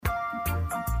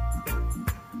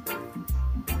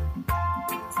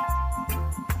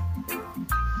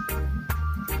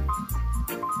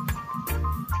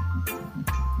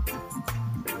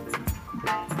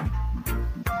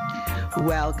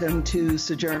Welcome to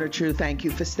Sojourner Truth. Thank you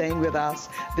for staying with us.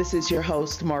 This is your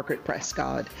host, Margaret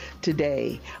Prescott.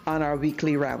 Today on our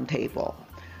weekly roundtable.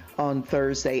 On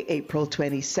Thursday, April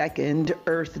 22nd,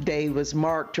 Earth Day was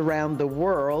marked around the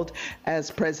world as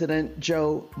President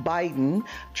Joe Biden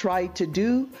tried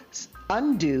to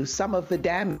undo some of the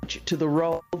damage to the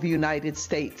role the United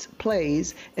States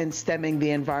plays in stemming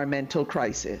the environmental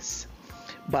crisis.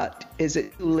 But is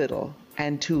it too little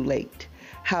and too late?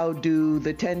 How do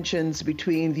the tensions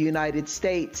between the United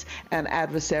States and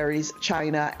adversaries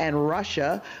China and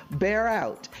Russia bear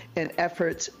out in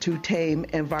efforts to tame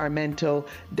environmental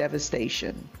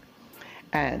devastation?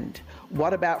 And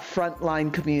what about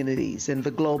frontline communities in the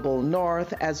global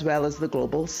north as well as the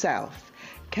global south?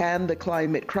 Can the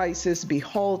climate crisis be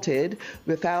halted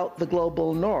without the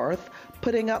global north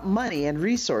putting up money and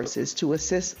resources to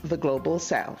assist the global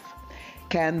south?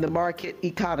 Can the market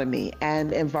economy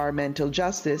and environmental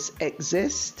justice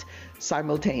exist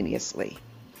simultaneously?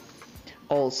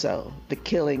 Also, the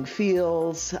killing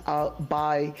fields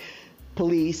by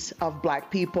police of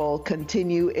Black people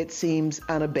continue, it seems,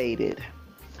 unabated.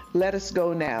 Let us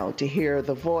go now to hear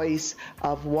the voice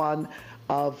of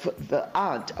the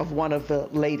aunt of one of the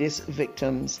latest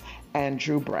victims,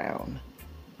 Andrew Brown.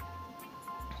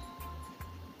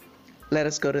 Let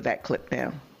us go to that clip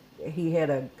now. He had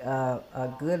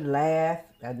a good laugh,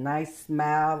 a nice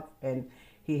smile, and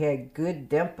he had good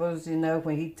dimples, you know,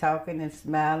 when he talking and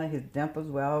smiling, his dimples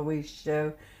will always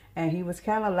show. And he was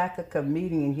kind of like a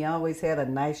comedian. He always had a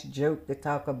nice joke to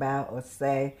talk about or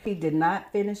say. He did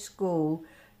not finish school,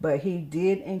 but he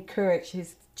did encourage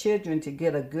his children to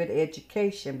get a good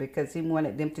education because he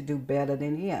wanted them to do better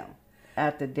than him.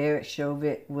 After Derek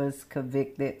Chauvin was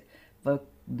convicted for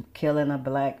killing a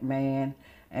Black man,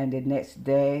 and the next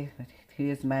day,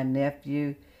 here's my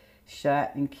nephew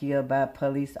shot and killed by a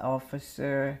police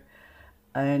officer.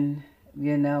 And,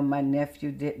 you know, my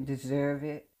nephew didn't deserve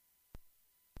it.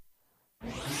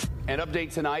 An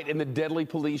update tonight in the deadly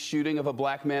police shooting of a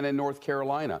Black man in North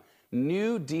Carolina.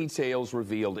 New details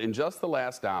revealed in just the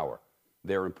last hour.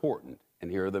 They're important,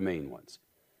 and here are the main ones.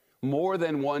 More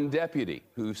than one deputy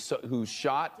who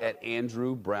shot at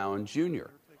Andrew Brown Jr.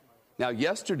 Now,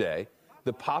 yesterday,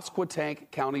 the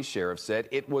Pasquotank County Sheriff said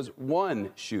it was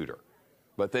one shooter.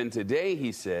 But then today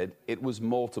he said it was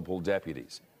multiple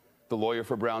deputies. The lawyer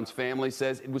for Brown's family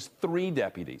says it was 3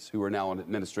 deputies who are now on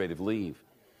administrative leave.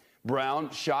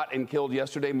 Brown shot and killed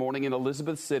yesterday morning in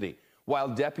Elizabeth City while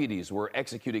deputies were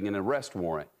executing an arrest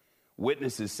warrant.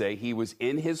 Witnesses say he was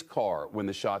in his car when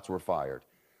the shots were fired.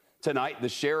 Tonight, the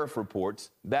sheriff reports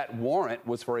that warrant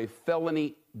was for a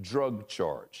felony drug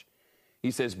charge. He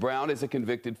says Brown is a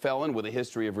convicted felon with a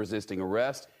history of resisting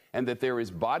arrest and that there is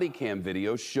body cam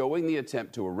video showing the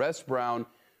attempt to arrest Brown,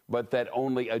 but that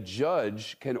only a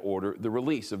judge can order the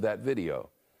release of that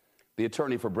video. The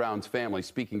attorney for Brown's family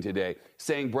speaking today,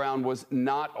 saying Brown was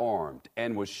not armed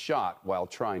and was shot while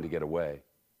trying to get away.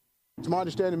 It's my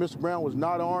understanding Mr. Brown was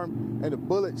not armed and the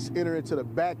bullets entered into the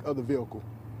back of the vehicle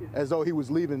as though he was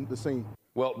leaving the scene.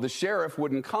 Well, the sheriff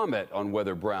wouldn't comment on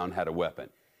whether Brown had a weapon.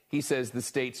 He says the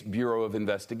state's Bureau of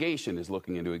Investigation is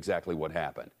looking into exactly what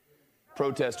happened.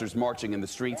 Protesters marching in the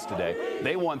streets today,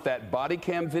 they want that body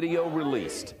cam video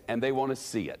released, and they want to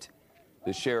see it.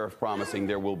 The sheriff promising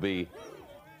there will be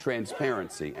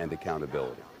transparency and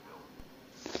accountability.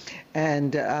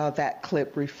 And that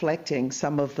clip reflecting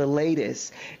some of the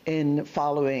latest in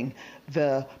following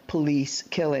the police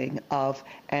killing of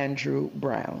Andrew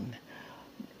Brown.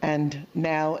 And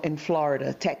now in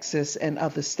Florida, Texas, and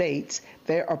other states,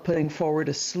 they are putting forward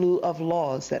a slew of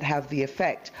laws that have the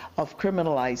effect of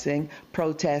criminalizing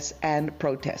protests and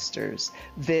protesters.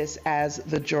 This as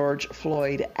the George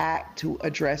Floyd Act to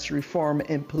address reform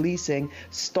in policing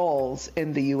stalls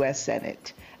in the U.S.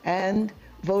 Senate. And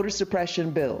voter suppression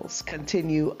bills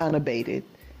continue unabated.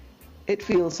 It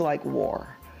feels like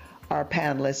war. Our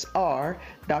panelists are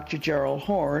Dr. Gerald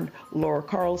Horne, Laura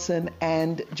Carlson,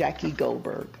 and Jackie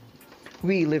Goldberg.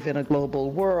 We live in a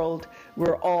global world.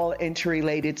 We're all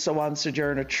interrelated, so on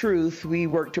Sojourner Truth, we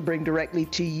work to bring directly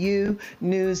to you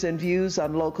news and views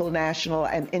on local, national,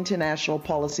 and international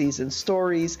policies and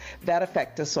stories that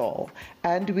affect us all.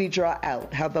 And we draw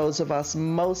out how those of us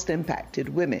most impacted,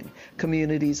 women,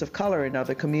 communities of color, and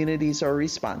other communities are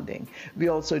responding. We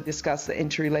also discuss the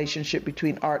interrelationship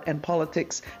between art and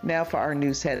politics. Now for our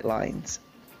news headlines.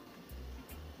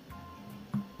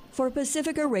 For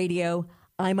Pacifica Radio,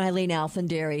 I'm Eileen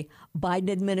Alfandary.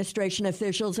 Biden administration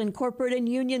officials and corporate and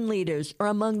union leaders are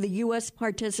among the U.S.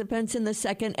 participants in the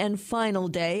second and final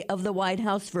day of the White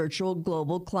House Virtual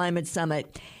Global Climate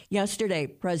Summit. Yesterday,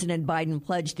 President Biden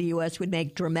pledged the U.S. would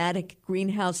make dramatic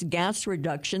greenhouse gas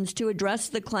reductions to address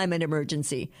the climate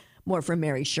emergency. More from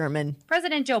Mary Sherman.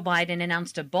 President Joe Biden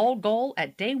announced a bold goal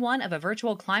at day one of a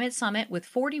virtual climate summit with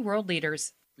 40 world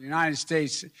leaders. The United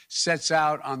States sets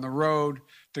out on the road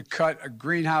to cut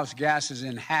greenhouse gases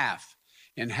in half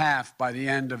by the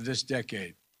end of this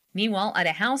decade. Meanwhile, at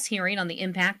a House hearing on the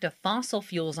impact of fossil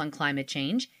fuels on climate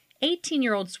change,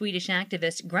 18-year-old Swedish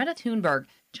activist Greta Thunberg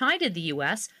chided the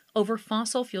U.S. over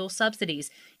fossil fuel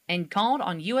subsidies and called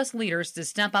on U.S. leaders to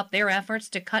step up their efforts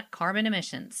to cut carbon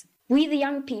emissions. We, the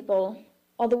young people,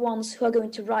 are the ones who are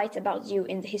going to write about you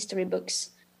in the history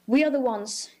books. We are the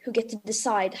ones who get to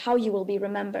decide how you will be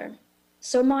remembered.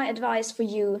 So my advice for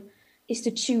you is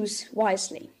to choose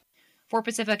wisely. For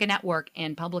Pacifica Network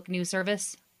and Public News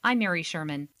Service, I'm Mary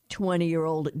Sherman.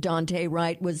 20-year-old Daunte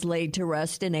Wright was laid to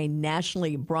rest in a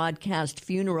nationally broadcast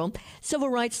funeral. Civil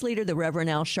rights leader the Reverend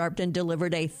Al Sharpton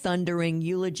delivered a thundering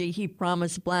eulogy. He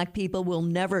promised black people will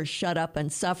never shut up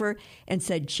and suffer and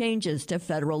said changes to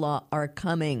federal law are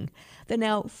coming. The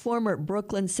now former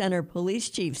Brooklyn Center police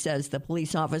chief says the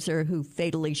police officer who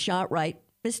fatally shot Wright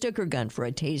mistook her gun for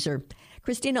a taser.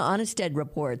 Christina Onnested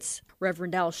reports.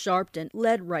 Reverend Al Sharpton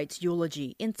led Wright's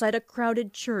eulogy inside a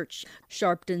crowded church.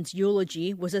 Sharpton's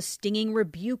eulogy was a stinging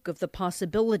rebuke of the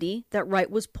possibility that Wright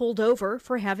was pulled over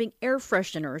for having air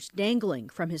fresheners dangling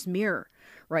from his mirror.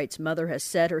 Wright's mother has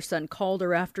said her son called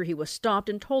her after he was stopped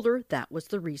and told her that was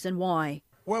the reason why.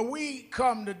 Well, we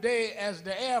come today as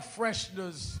the air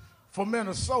fresheners for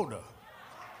Minnesota.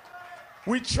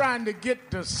 We're trying to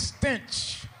get the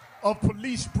stench of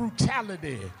police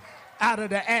brutality out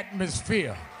of the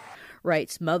atmosphere.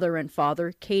 Wright's mother and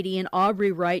father, Katie and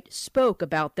Aubrey Wright, spoke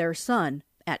about their son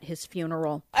at his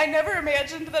funeral. I never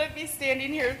imagined that I'd be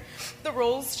standing here. The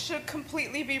roles should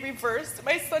completely be reversed.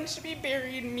 My son should be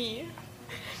burying me.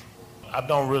 I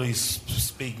don't really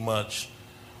speak much,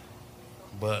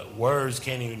 but words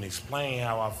can't even explain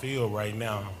how I feel right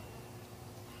now.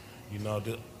 You know,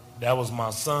 that was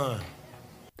my son.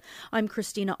 I'm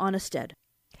Christina Onnested.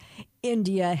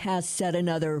 India has set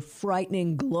another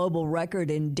frightening global record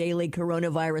in daily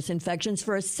coronavirus infections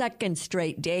for a second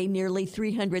straight day, nearly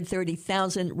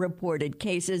 330,000 reported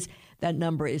cases. That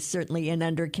number is certainly an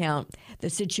undercount.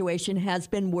 The situation has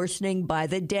been worsening by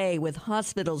the day, with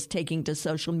hospitals taking to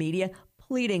social media,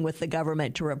 pleading with the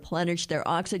government to replenish their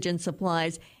oxygen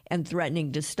supplies and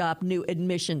threatening to stop new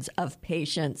admissions of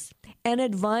patients. An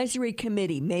advisory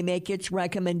committee may make its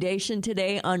recommendation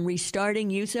today on restarting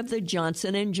use of the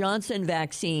Johnson & Johnson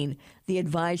vaccine. The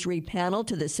advisory panel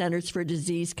to the Centers for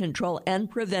Disease Control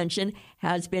and Prevention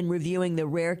has been reviewing the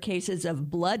rare cases of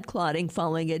blood clotting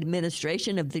following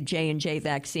administration of the J&J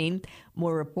vaccine.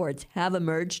 More reports have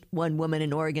emerged. One woman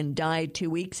in Oregon died 2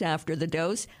 weeks after the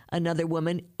dose. Another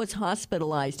woman was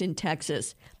hospitalized in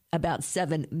Texas. About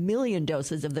 7 million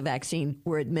doses of the vaccine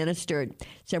were administered.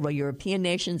 Several European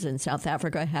nations and South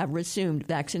Africa have resumed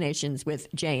vaccinations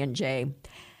with J&J.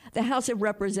 The House of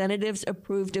Representatives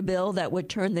approved a bill that would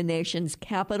turn the nation's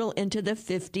capital into the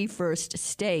 51st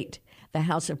state. The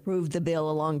House approved the bill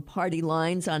along party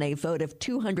lines on a vote of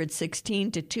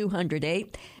 216 to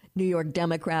 208. New York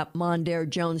Democrat Mondaire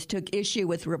Jones took issue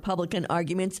with Republican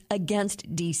arguments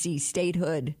against D.C.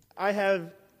 statehood. I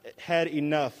have had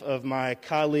enough of my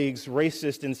colleagues'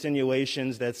 racist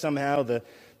insinuations that somehow the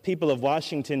people of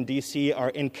Washington, D.C. are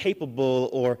incapable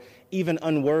or even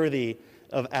unworthy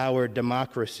of our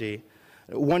democracy.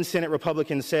 One Senate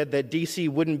Republican said that D.C.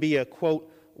 wouldn't be a, quote,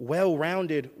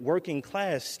 well-rounded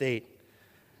working-class state.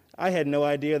 I had no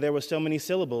idea there were so many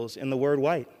syllables in the word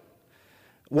white.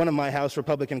 One of my House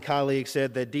Republican colleagues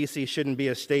said that D.C. shouldn't be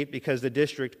a state because the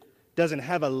district doesn't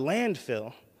have a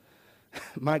landfill.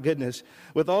 My goodness,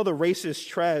 with all the racist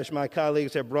trash my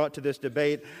colleagues have brought to this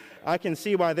debate, I can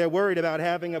see why they're worried about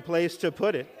having a place to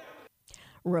put it.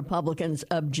 Republicans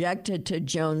objected to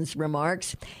Jones'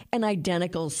 remarks. An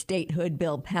identical statehood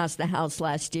bill passed the House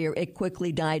last year. It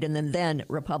quickly died in the then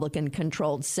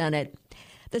Republican-controlled Senate.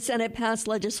 The Senate passed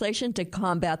legislation to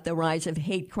combat the rise of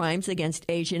hate crimes against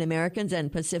Asian Americans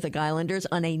and Pacific Islanders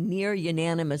on a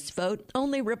near-unanimous vote.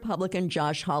 Only Republican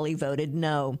Josh Hawley voted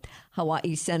no.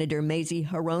 Hawaii Senator Mazie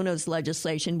Hirono's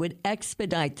legislation would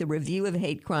expedite the review of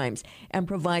hate crimes and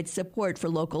provide support for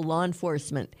local law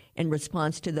enforcement in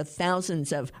response to the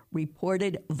thousands of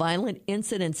reported violent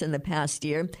incidents in the past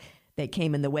year. They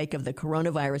came in the wake of the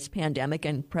coronavirus pandemic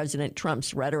and President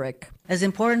Trump's rhetoric. As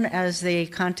important as the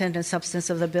content and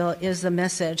substance of the bill is the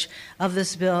message of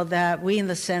this bill that we in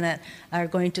the Senate are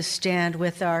going to stand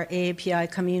with our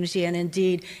AAPI community and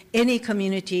indeed any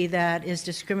community that is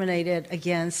discriminated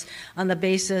against on the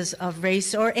basis of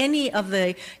race or any of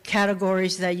the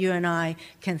categories that you and I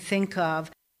can think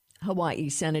of. Hawaii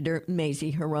Senator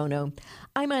Mazie Hirono.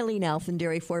 I'm Eileen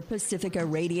Alfandary for Pacifica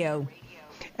Radio.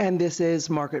 And this is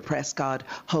Margaret Prescott,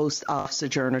 host of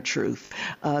Sojourner Truth.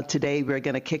 Today we're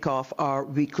going to kick off our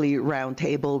weekly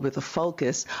roundtable with a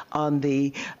focus on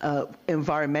the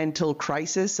environmental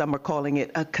crisis. Some are calling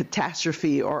it a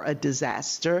catastrophe or a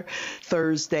disaster.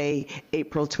 Thursday,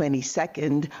 April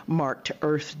 22nd, marked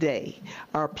Earth Day.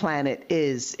 Our planet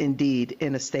is indeed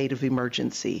in a state of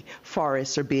emergency.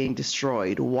 Forests are being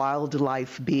destroyed,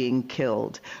 wildlife being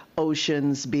killed,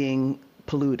 oceans being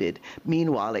polluted.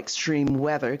 Meanwhile, extreme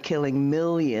weather killing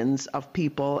millions of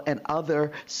people and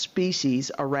other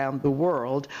species around the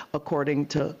world, according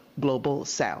to Global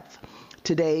South.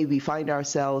 Today, we find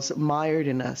ourselves mired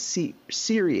in a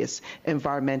serious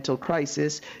environmental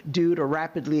crisis due to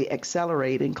rapidly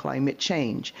accelerating climate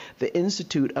change. The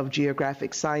Institute of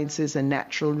Geographic Sciences and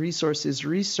Natural Resources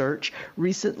Research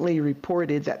recently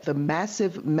reported that the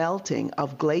massive melting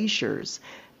of glaciers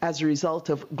as a result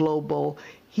of global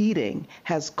heating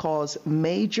has caused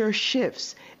major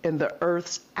shifts in the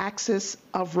Earth's axis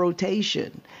of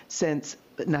rotation since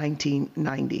the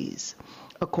 1990s.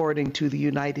 According to the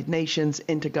United Nations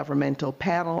Intergovernmental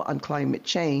Panel on Climate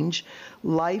Change,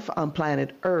 life on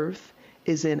planet Earth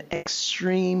is in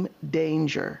extreme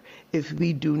danger if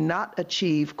we do not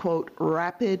achieve, quote,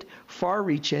 rapid,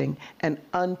 far-reaching, and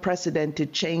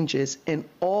unprecedented changes in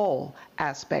all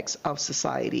aspects of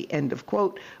society, end of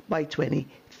quote, by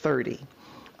 2030.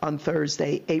 On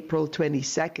Thursday, April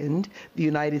 22nd, the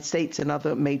United States and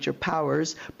other major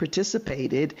powers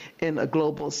participated in a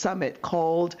global summit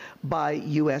called by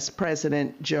U.S.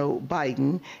 President Joe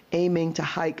Biden, aiming to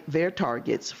hike their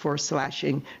targets for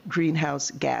slashing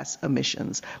greenhouse gas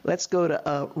emissions. Let's go to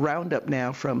a roundup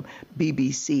now from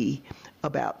BBC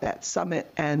about that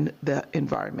summit and the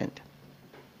environment.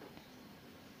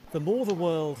 The more the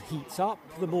world heats up,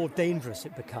 the more dangerous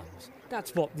it becomes.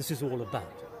 That's what this is all about.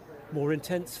 More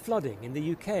intense flooding in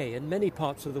the UK and many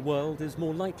parts of the world is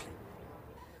more likely.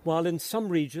 While in some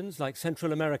regions, like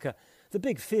Central America, the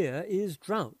big fear is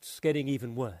droughts getting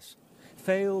even worse.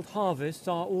 Failed harvests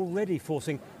are already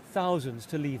forcing thousands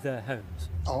to leave their homes.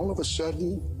 All of a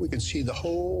sudden, we can see the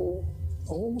whole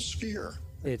sphere.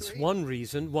 It's one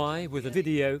reason why, with a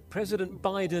video, President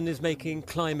Biden is making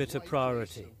climate a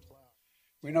priority.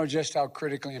 We know just how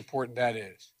critically important that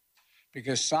is,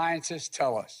 because scientists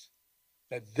tell us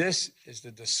that this is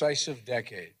the decisive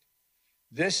decade.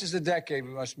 This is the decade we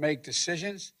must make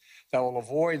decisions that will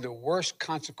avoid the worst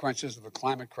consequences of the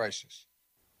climate crisis.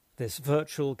 This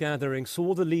virtual gathering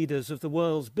saw the leaders of the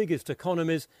world's biggest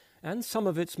economies and some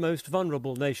of its most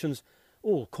vulnerable nations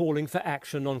all calling for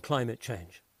action on climate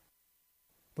change.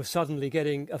 We're suddenly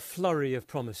getting a flurry of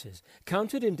promises,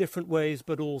 counted in different ways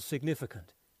but all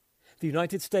significant. The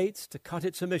United States to cut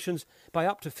its emissions by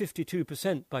up to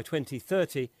 52% by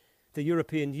 2030, the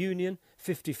European Union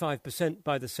 55%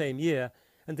 by the same year,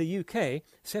 and the UK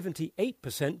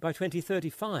 78% by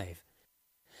 2035.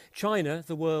 China,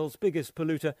 the world's biggest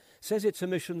polluter, says its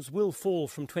emissions will fall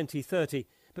from 2030,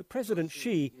 but President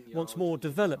Xi wants more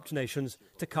developed nations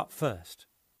to cut first.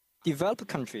 Developed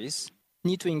countries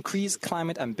need to increase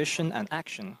climate ambition and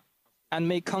action and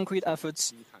make concrete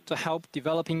efforts to help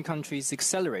developing countries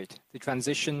accelerate the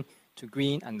transition to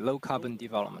green and low-carbon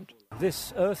development.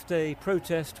 This Earth Day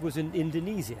protest was in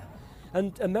Indonesia,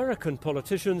 and American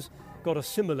politicians got a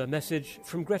similar message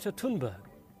from Greta Thunberg.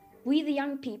 We, the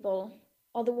young people,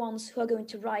 are the ones who are going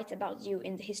to write about you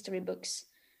in the history books.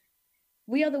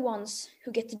 We are the ones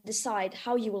who get to decide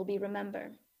how you will be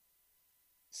remembered.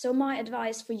 So my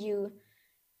advice for you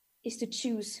is to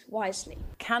choose wisely.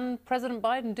 Can President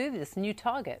Biden do this new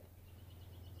target?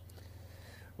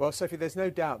 Well, Sophie, there's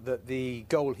no doubt that the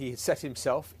goal he has set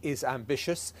himself is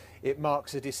ambitious. It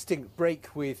marks a distinct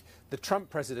break with the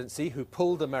Trump presidency, who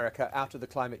pulled America out of the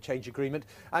climate change agreement,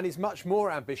 and is much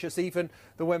more ambitious even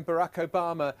than when Barack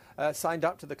Obama signed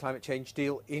up to the climate change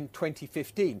deal in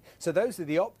 2015. So those are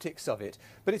the optics of it.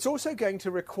 But it's also going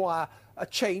to require a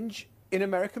change in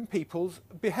American people's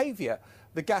behaviour.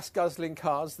 The gas-guzzling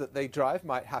cars that they drive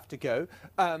might have to go.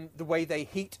 The way they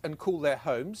heat and cool their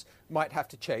homes might have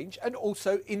to change. And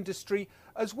also industry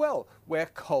as well, where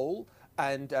coal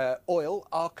and oil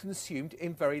are consumed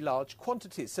in very large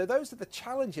quantities. So those are the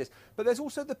challenges. But there's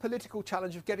also the political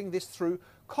challenge of getting this through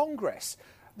Congress.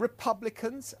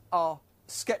 Republicans are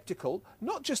sceptical,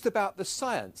 not just about the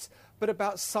science, but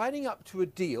about signing up to a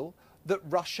deal that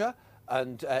Russia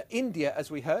and India,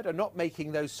 as we heard, are not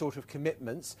making those sort of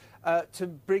commitments to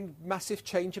bring massive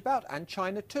change about, and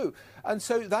China too. And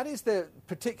so that is the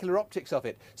particular optics of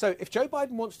it. So if Joe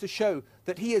Biden wants to show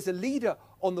that he is a leader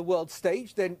on the world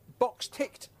stage, then box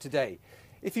ticked today.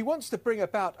 If he wants to bring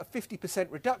about a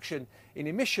 50% reduction in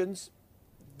emissions,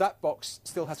 that box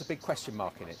still has a big question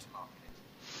mark in it.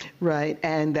 Right,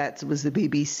 and that was the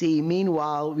BBC.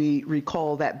 Meanwhile, we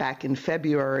recall that back in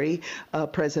February,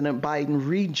 President Biden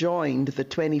rejoined the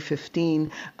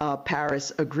 2015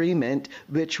 Paris Agreement,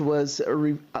 which was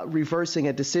reversing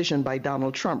a decision by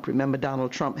Donald Trump. Remember,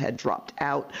 Donald Trump had dropped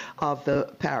out of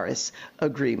the Paris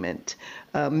Agreement.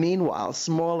 Meanwhile,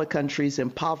 smaller countries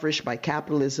impoverished by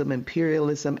capitalism,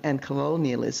 imperialism, and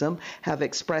colonialism have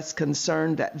expressed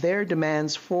concern that their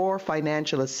demands for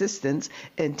financial assistance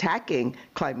in tackling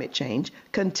climate change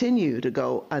continue to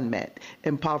go unmet.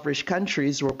 Impoverished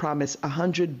countries were promised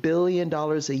 $100 billion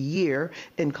a year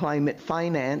in climate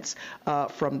finance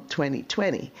from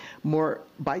 2020.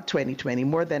 By 2020,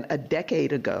 more than a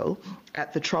decade ago,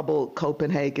 at the troubled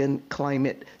Copenhagen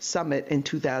Climate Summit in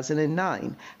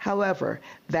 2009. However,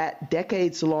 that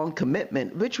decades-long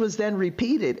commitment, which was then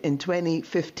repeated in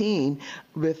 2015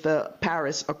 with the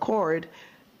Paris Accord,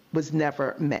 was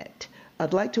never met.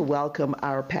 I'd like to welcome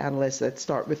our panelists. Let's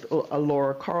start with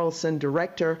Laura Carlson,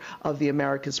 Director of the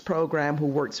Americas Program, who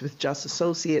works with Just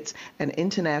Associates, an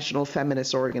international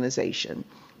feminist organization.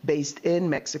 Based in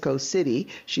Mexico City,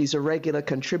 she's a regular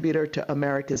contributor to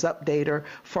America's Updater,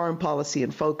 Foreign Policy in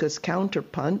Focus,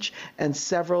 Counterpunch, and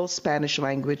several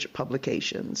Spanish-language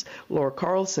publications. Laura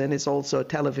Carlson is also a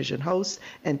television host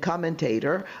and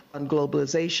commentator on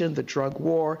globalization, the drug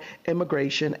war,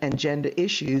 immigration, and gender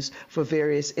issues for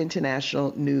various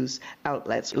international news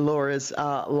outlets. Laura's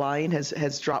line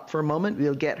has dropped for a moment.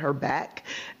 We'll get her back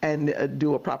and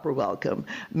do a proper welcome.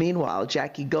 Meanwhile,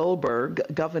 Jackie Goldberg,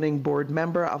 governing board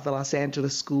member of the Los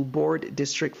Angeles School Board,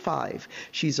 District 5.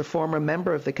 She's a former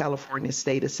member of the California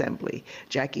State Assembly.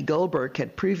 Jackie Goldberg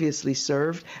had previously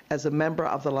served as a member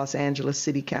of the Los Angeles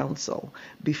City Council.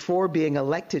 Before being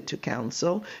elected to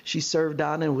council, she served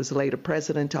on and was later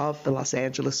president of the Los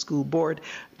Angeles School Board.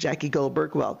 Jackie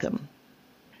Goldberg, welcome.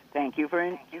 Thank you for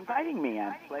inviting me.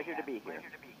 It's a pleasure to be here.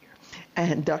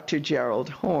 And Dr. Gerald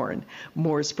Horne,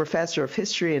 Moore's Professor of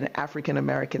History and African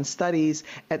American Studies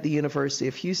at the University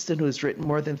of Houston, who has written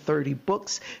more than 30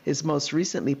 books. His most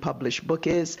recently published book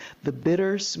is The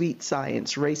Bittersweet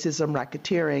Science, Racism,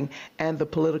 Racketeering, and the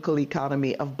Political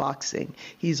Economy of Boxing.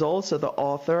 He's also the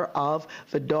author of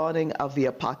The Dawning of the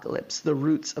Apocalypse, The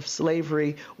Roots of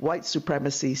Slavery, White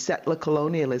Supremacy, Settler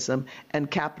Colonialism, and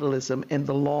Capitalism in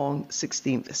the Long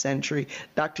 16th Century.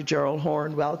 Dr. Gerald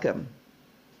Horne, welcome.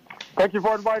 Thank you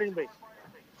for inviting me.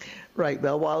 Right.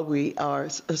 Well, while we are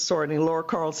sorting, Laura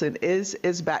Carlson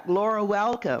is back. Laura,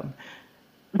 welcome.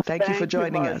 Thank you for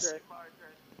joining us.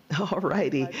 All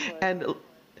righty. And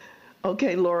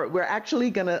okay, Laura, we're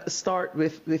actually going to start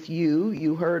with you.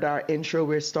 You heard our intro.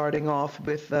 We're starting off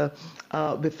with the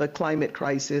climate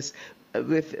crisis,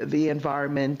 with the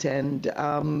environment, and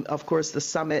of course the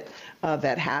summit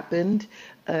that happened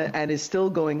and is still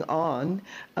going on.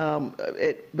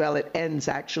 It ends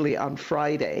actually on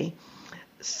Friday.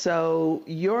 So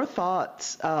your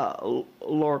thoughts,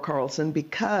 Laura Carlson,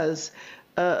 because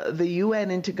the UN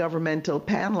Intergovernmental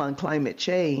Panel on Climate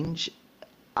Change,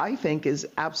 I think, is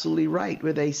absolutely right,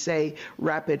 where they say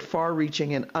rapid,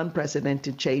 far-reaching, and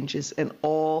unprecedented changes in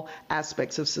all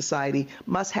aspects of society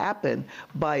must happen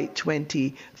by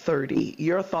 2030.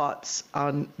 Your thoughts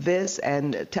on this,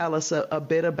 and tell us a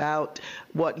bit about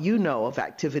what you know of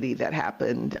activity that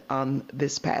happened on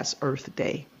this past Earth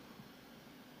Day.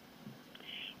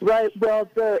 Right. Well,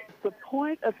 the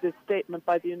point of this statement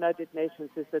by the United Nations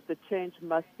is that the change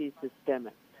must be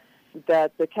systemic,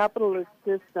 that the capitalist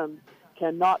system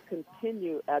cannot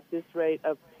continue at this rate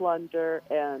of plunder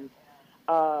and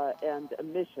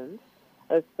emissions,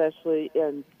 especially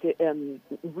and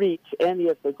reach any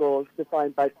of the goals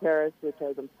defined by Paris, which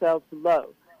are themselves low.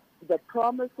 The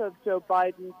promise of Joe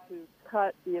Biden to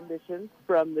cut the emissions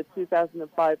from the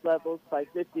 2005 levels by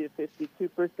 50 to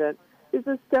 52% is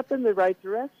a step in the right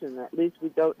direction. At least we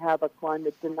don't have a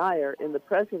climate denier in the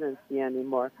presidency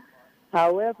anymore.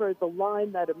 However, the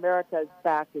line that America is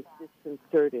back is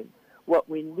disconcerting. What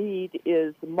we need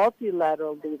is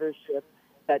multilateral leadership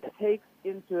that takes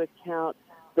into account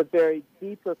the very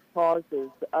deeper causes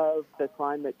of the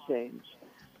climate change.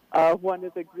 One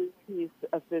of the Greenpeace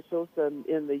officials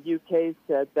in the UK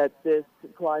said that this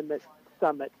climate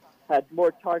summit had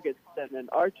more targets than an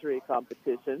archery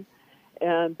competition.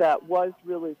 And that was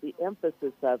really the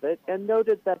emphasis of it, and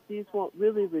noted that these won't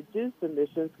really reduce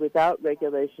emissions without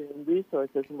regulation and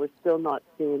resources, and we're still not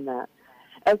seeing that.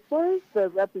 As far as the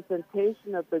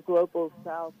representation of the Global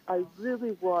South, I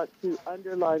really want to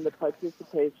underline the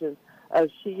participation of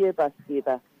Xiye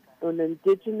Bastida, an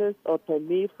indigenous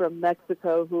Otomí from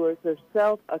Mexico who is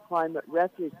herself a climate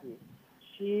refugee.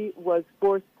 She was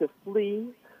forced to flee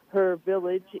her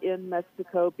village in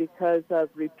Mexico because of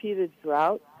repeated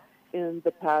drought in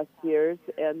the past years,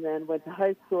 and then went to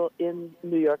high school in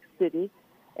New York City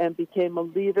and became a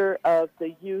leader of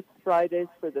the Youth Fridays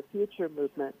for the Future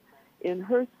movement. In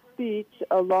her speech,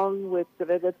 along with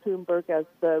Greta Thunberg as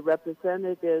the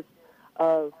representatives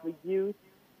of the youth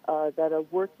that are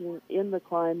working in the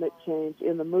climate change,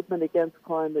 in the movement against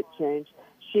climate change,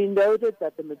 she noted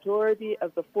that the majority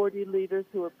of the 40 leaders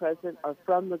who were present are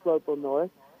from the global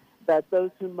north, that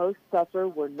those who most suffer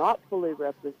were not fully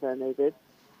represented,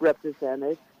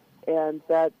 and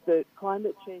that the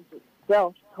climate change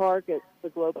itself targets the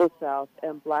global south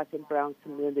and black and brown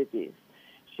communities.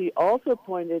 She also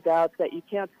pointed out that you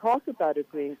can't talk about a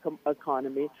green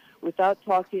economy without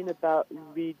talking about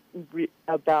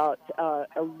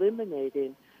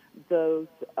eliminating those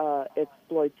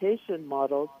exploitation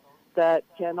models that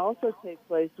can also take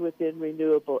place within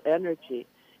renewable energy.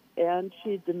 And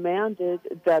she demanded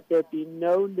that there be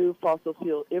no new fossil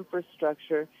fuel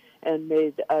infrastructure and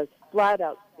made a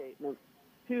flat-out statement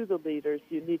to the leaders: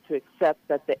 you need to accept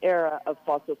that the era of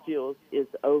fossil fuels is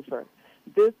over.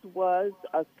 This was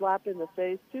a slap in the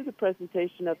face to the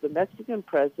presentation of the Mexican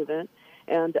president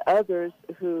and others,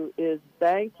 who is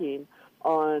banking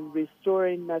on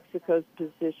restoring Mexico's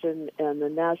position and the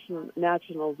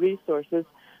national resources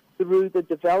through the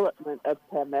development of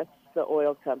Pemex, the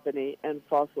oil company, and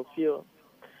fossil fuels.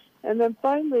 And then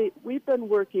finally, we've been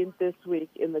working this week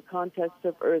in the context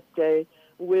of Earth Day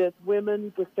with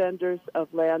women defenders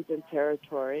of land and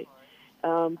territory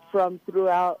from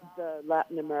throughout the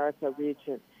Latin America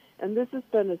region. And this has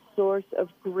been a source of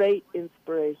great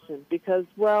inspiration because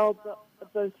while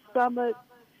the summit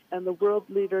and the world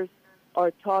leaders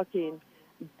are talking,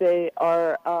 they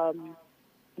are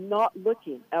not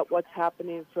looking at what's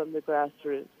happening from the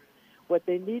grassroots. What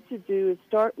they need to do is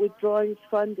start withdrawing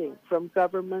funding from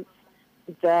governments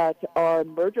that are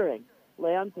murdering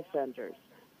land defenders,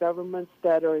 governments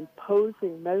that are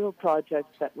imposing mega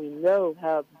projects that we know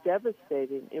have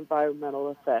devastating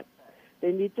environmental effects.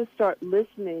 They need to start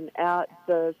listening at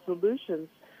the solutions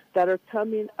that are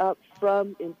coming up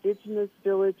from indigenous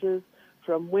villages,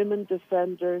 from women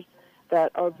defenders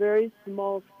that are very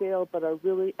small scale but are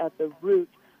really at the root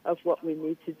of what we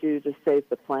need to do to save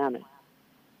the planet.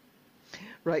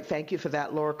 Right. Thank you for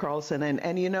that, Laura Carlson.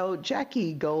 And you know,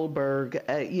 Jackie Goldberg,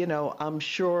 I'm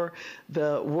sure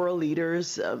the world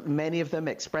leaders, many of them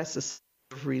expressed a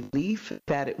relief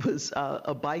that it was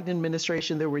a Biden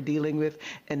administration that we're dealing with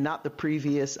and not the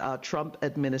previous Trump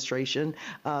administration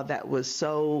that was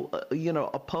so,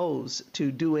 opposed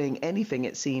to doing anything,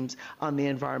 it seems, on the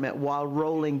environment while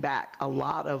rolling back a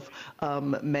lot of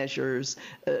measures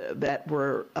that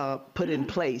were put in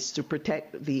place to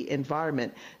protect the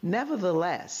environment.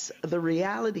 Nevertheless, the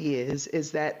reality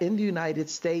is that in the United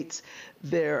States,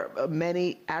 there are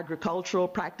many agricultural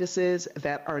practices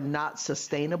that are not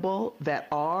sustainable, that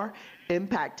are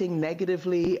impacting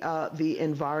negatively the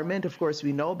environment. Of course,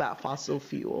 we know about fossil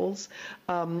fuels.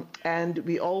 And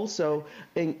we also,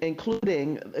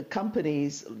 including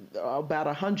companies, about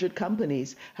 100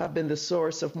 companies have been the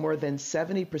source of more than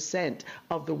 70%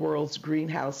 of the world's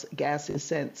greenhouse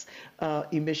gases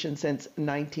emissions since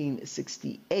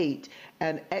 1968.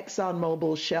 And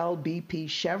ExxonMobil, Shell, BP,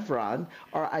 Chevron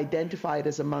are identified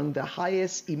as among the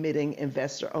highest emitting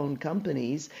investor-owned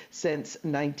companies since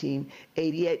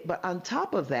 1988. But on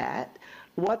top of that,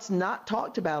 what's not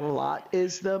talked about a lot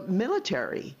is the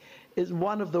military is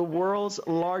one of the world's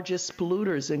largest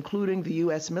polluters, including the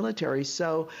U.S. military.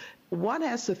 So one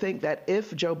has to think that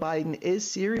if Joe Biden is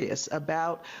serious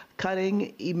about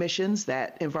cutting emissions,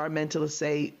 that environmentalists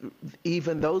say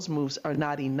even those moves are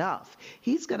not enough,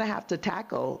 he's going to have to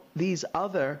tackle these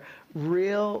other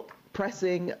real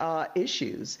pressing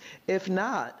issues. If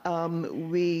not,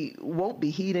 we won't be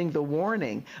heeding the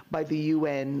warning by the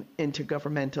UN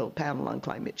Intergovernmental Panel on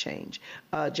Climate Change.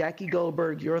 Jackie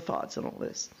Goldberg, your thoughts on all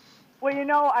this? Well,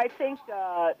 I think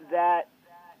that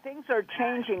things are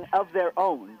changing of their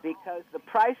own because the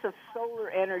price of solar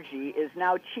energy is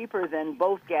now cheaper than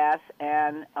both gas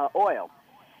and oil,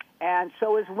 and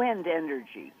so is wind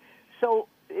energy. So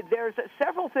there's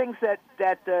several things that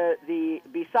the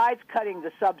besides cutting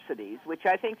the subsidies, which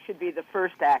I think should be the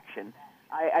first action,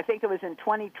 I think it was in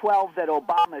 2012 that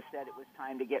Obama said it was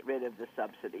time to get rid of the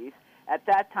subsidies. At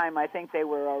that time, I think they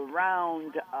were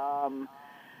around,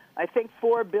 I think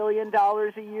 $4 billion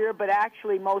a year, but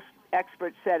actually most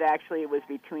experts said actually it was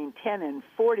between $10 and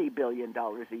 $40 billion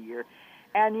a year.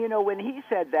 And, you know, when he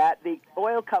said that, the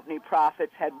oil company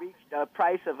profits had reached a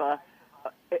price of a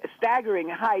staggering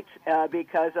heights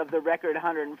because of the record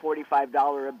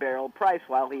 $145 a barrel price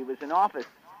while he was in office.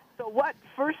 So what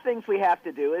first things we have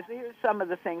to do is, here's some of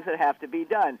the things that have to be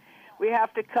done. We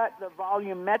have to cut the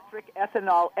volumetric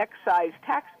ethanol excise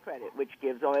tax credit, which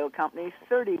gives oil companies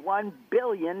 $31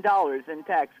 billion in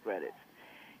tax credits.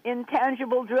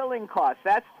 Intangible drilling costs,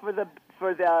 that's for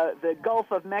the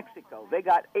Gulf of Mexico. They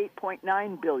got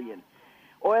 $8.9 billion.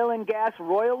 Oil and gas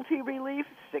royalty relief,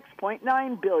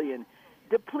 $6.9 billion.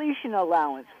 Depletion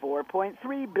allowance,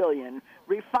 $4.3 billion.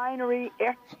 Refinery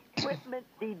equipment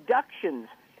deductions,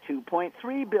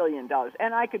 $2.3 billion.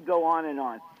 And I could go on and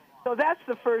on. So that's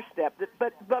the first step.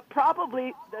 But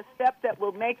probably the step that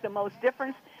will make the most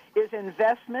difference is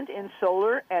investment in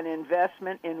solar and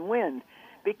investment in wind.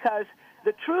 Because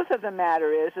the truth of the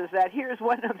matter is that here's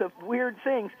one of the weird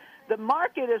things. The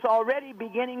market is already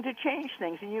beginning to change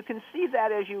things, and you can see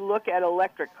that as you look at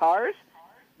electric cars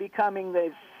becoming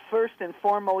the first and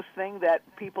foremost thing that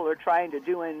people are trying to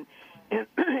do in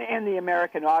the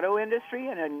American auto industry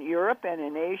and in Europe and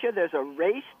in Asia. There's a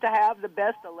race to have the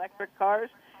best electric cars.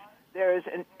 There's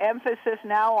an emphasis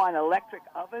now on electric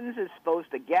ovens as opposed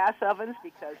to gas ovens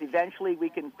because eventually we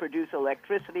can produce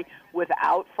electricity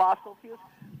without fossil fuels.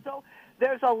 So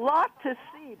there's a lot to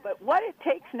see, but what it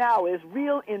takes now is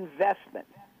real investment.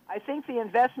 I think the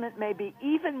investment may be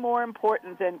even more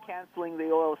important than canceling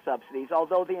the oil subsidies,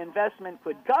 although the investment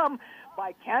could come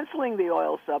by canceling the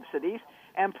oil subsidies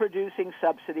and producing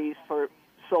subsidies for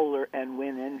solar and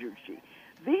wind energy.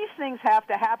 These things have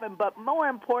to happen, but more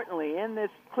importantly, in this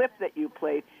clip that you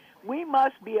played, we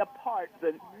must be a part,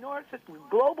 the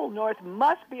global North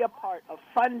must be a part of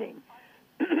funding,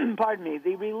 pardon me,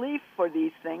 the relief for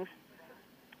these things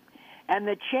and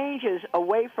the changes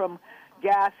away from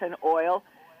gas and oil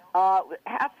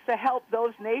have to help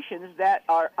those nations that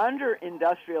are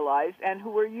under-industrialized and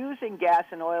who are using gas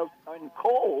and oil and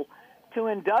coal to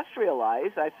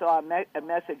industrialize. I saw a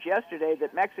message yesterday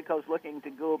that Mexico's looking to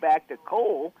go back to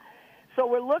coal. So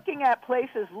we're looking at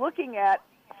places looking at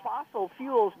fossil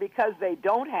fuels because they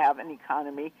don't have an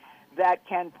economy that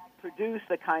can produce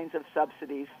the kinds of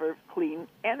subsidies for clean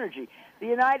energy. The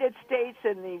United States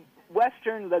and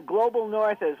the global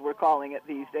North, as we're calling it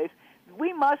these days,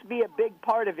 we must be a big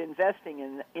part of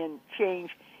investing in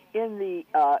change in the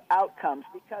outcomes,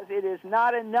 because it is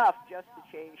not enough just to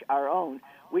change our own.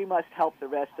 We must help the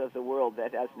rest of the world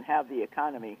that doesn't have the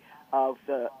economy of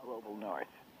the global North.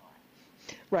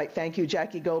 Right. Thank you,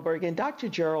 Jackie Goldberg. And Dr.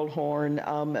 Gerald Horne,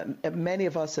 many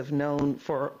of us have known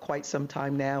for quite some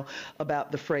time now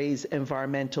about the phrase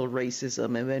environmental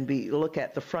racism. And when we look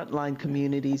at the frontline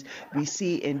communities, we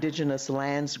see indigenous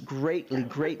lands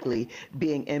greatly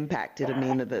being impacted. I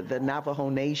mean, the Navajo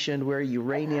Nation, where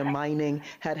uranium mining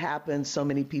had happened, so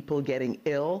many people getting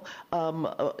ill,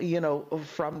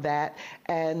 from that.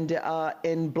 And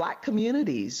in black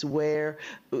communities where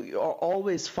are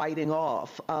always fighting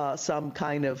off some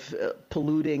kind of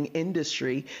polluting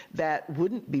industry that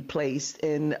wouldn't be placed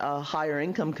in a higher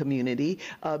income community,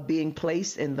 being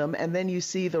placed in them. And then you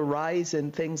see the rise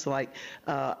in things like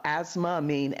asthma. I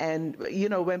mean, and,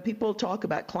 when people talk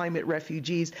about climate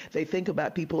refugees, they think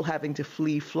about people having to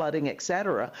flee flooding,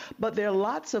 etc. But there are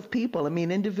lots of people,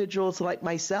 individuals like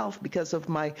myself, because of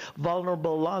my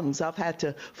vulnerable lungs, I've had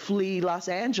to flee Los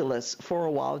Angeles for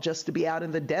a while just to be out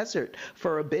in the desert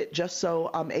for a bit, just so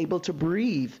I'm able to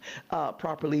breathe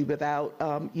properly without,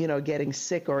 getting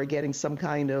sick or getting some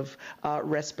kind of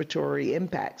respiratory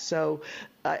impact. So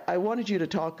I wanted you to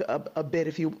talk a bit,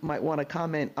 if you might want to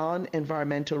comment on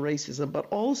environmental racism, but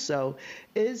also,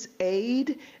 is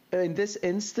aid in this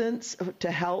instance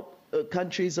to help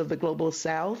countries of the global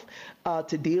south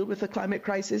to deal with the climate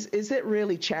crisis? Is it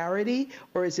really charity,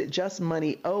 or is it just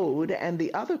money owed? And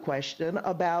the other question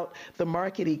about the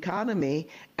market economy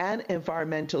and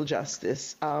environmental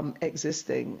justice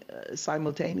existing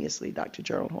simultaneously, Dr.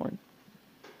 Gerald Horne.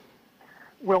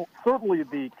 Well, certainly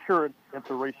the current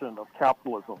iteration of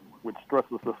capitalism, which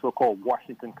stresses the so-called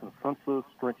Washington consensus,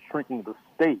 shrinking the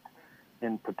state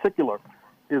in particular,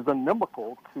 is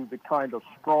inimical to the kind of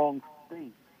strong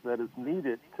state that is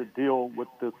needed to deal with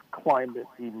this climate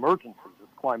emergency, this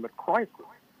climate crisis.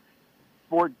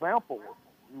 For example,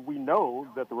 we know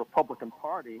that the Republican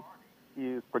Party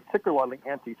is particularly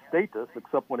anti-statist,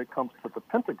 except when it comes to the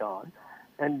Pentagon,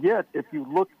 And yet, if you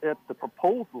look at the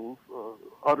proposals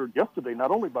uttered yesterday,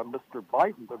 not only by Mr.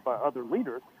 Biden, but by other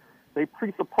leaders, they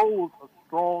presuppose a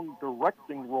strong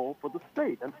directing role for the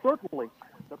state. And certainly,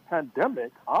 the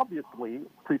pandemic obviously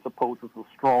presupposes a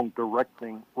strong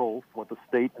directing role for the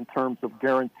state in terms of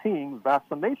guaranteeing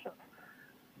vaccinations.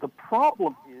 The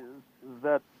problem is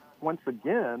that, once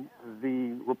again,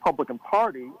 the Republican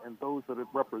Party and those that it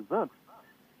represents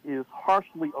is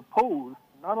harshly opposed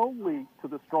not only to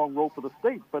the strong role for the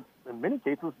state, but in many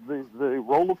cases, the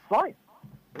role of science.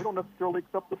 They don't necessarily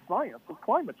accept the science of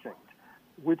climate change,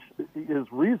 which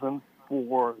is reason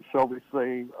for, shall we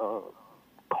say,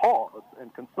 cause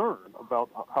and concern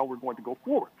about how we're going to go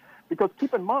forward. Because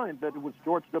keep in mind that it was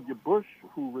George W. Bush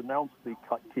who renounced the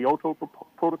Kyoto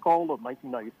Protocol of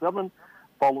 1997,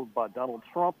 followed by Donald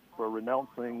Trump for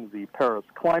renouncing the Paris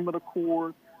Climate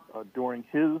Accord during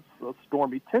his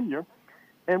stormy tenure.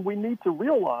 And we need to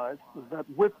realize that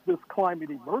with this climate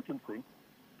emergency,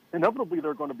 inevitably there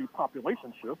are going to be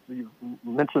population shifts. You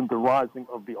mentioned the rising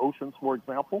of the oceans, for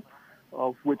example,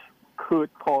 which could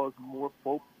cause more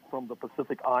folk from the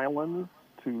Pacific Islands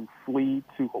to flee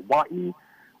to Hawaii,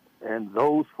 and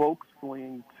those folks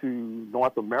fleeing to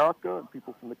North America, and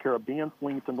people from the Caribbean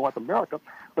fleeing to North America.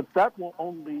 But that will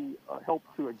only help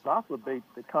to exacerbate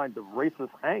the kind of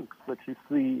racist angst that you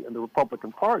see in the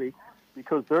Republican Party,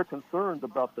 because they're concerned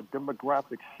about the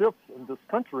demographic shifts in this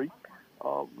country,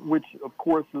 which, of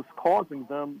course, is causing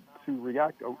them to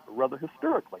react rather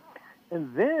hysterically.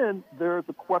 And then there's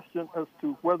a question as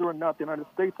to whether or not the United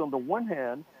States, on the one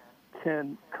hand,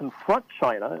 can confront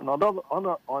China, and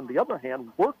on the other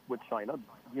hand, work with China.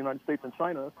 The United States and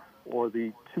China are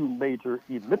the two major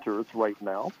emitters right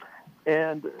now.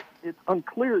 And it's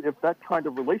unclear if that kind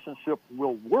of relationship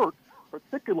will work,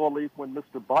 particularly when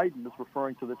Mr. Biden is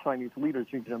referring to the Chinese leader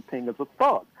Xi Jinping as a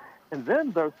thug. And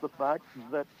then there's the fact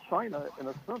that China, in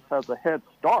a sense, has a head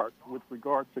start with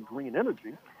regard to green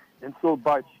energy. And so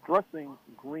by stressing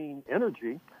green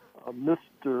energy,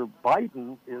 Mr.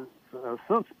 Biden is, in a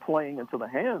sense, playing into the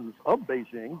hands of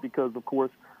Beijing because, of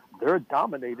course, they're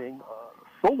dominating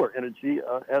solar energy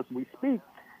as we speak.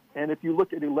 And if you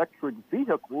look at electric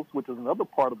vehicles, which is another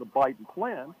part of the Biden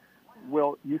plan,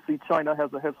 well, you see China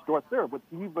has a head start there, with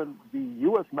even the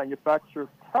U.S. manufacturer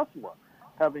Tesla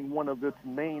having one of its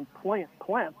main plants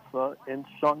in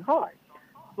Shanghai.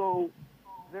 So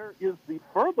there is the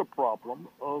further problem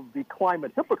of the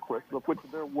climate hypocrites, of which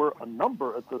there were a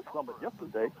number at the summit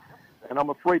yesterday. And I'm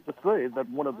afraid to say that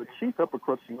one of the chief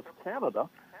hypocrites was Canada,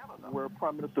 where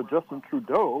Prime Minister Justin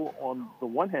Trudeau, on the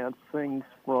one hand, sings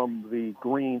from the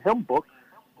Green Hymn Book,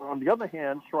 but on the other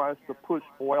hand, tries to push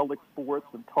oil exports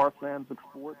and tar sands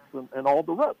exports and all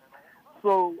the rest.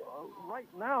 So right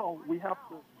now, we have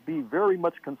to be very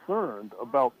much concerned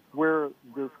about where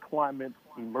this climate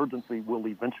emergency will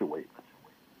eventuate.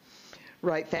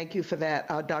 Right. Thank you for that,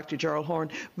 Dr. Gerald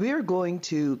Horne. We're going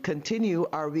to continue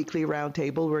our weekly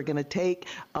roundtable. We're going to take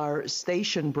our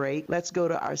station break. Let's go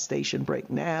to our station break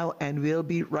now, and we'll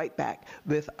be right back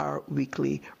with our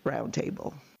weekly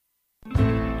roundtable.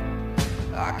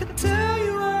 I could tell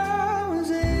you I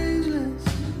was ageless,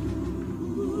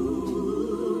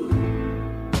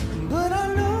 but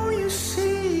I know you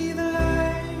see the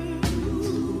light.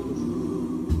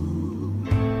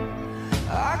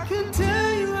 I could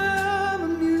tell you I'm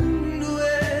immune to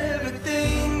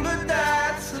everything, but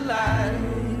that's a lie.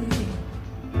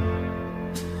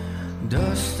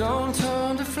 Dust don't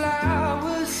turn to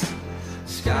flowers,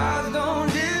 skies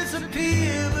don't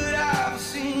disappear, but I've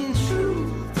seen truth.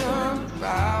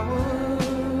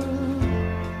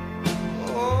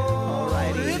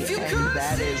 And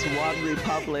that is One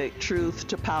Republic, Truth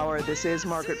to Power. This is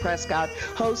Margaret Prescott,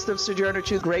 host of Sojourner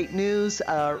Truth Great News.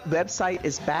 Our website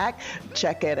is back.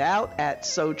 Check it out at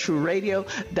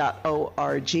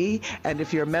SoTrueRadio.org. And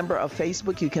if you're a member of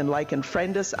Facebook, you can like and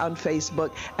friend us on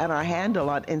Facebook, and our handle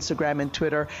on Instagram and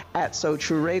Twitter at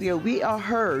SoTrueRadio. We are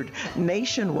heard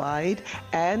nationwide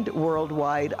and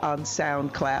worldwide on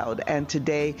SoundCloud. And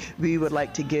today we would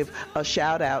like to give a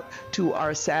shout out to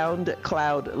our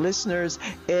SoundCloud listeners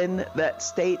in the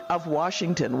state of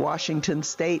Washington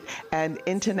State, and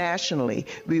internationally.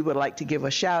 We would like to give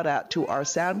a shout out to our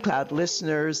SoundCloud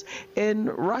listeners in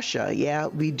Russia. Yeah,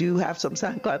 we do have some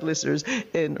SoundCloud listeners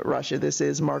in Russia. This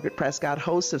is Margaret Prescott,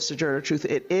 host of Sojourner Truth.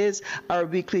 It is our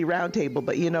weekly roundtable,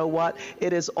 but you know what?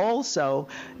 It is also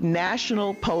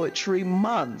National Poetry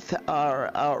Month.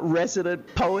 Our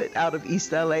resident poet out of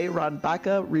East LA, Ron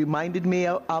Baca, reminded me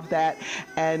of that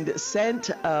and sent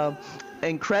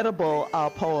incredible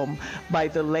poem by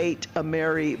the late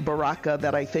Amiri Baraka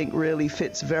that I think really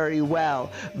fits very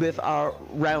well with our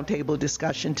roundtable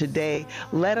discussion today.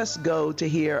 Let us go to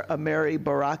hear Amiri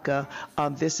Baraka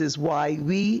on This Is Why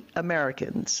We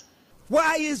Americans.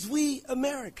 Why is we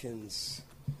Americans?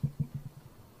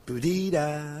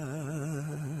 Boodee-da,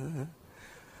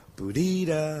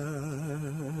 boodee-da,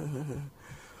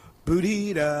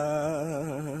 boodee-da,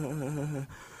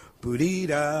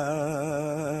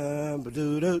 boodee-da,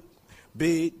 boodoo-doo,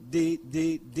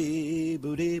 be-dee-dee-dee,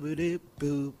 boodee-boodee,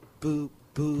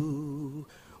 boo-boo-boo.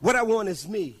 What I want is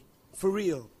me, for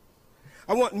real.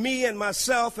 I want me and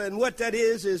myself, and what that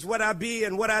is what I be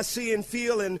and what I see and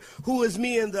feel, and who is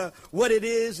me and the what it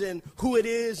is and who it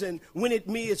is, and when it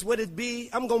me is what it be.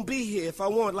 I'm going to be here if I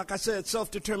want, like I said,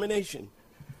 self-determination.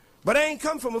 But I ain't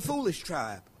come from a foolish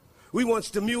tribe. We wants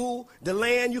the mule, the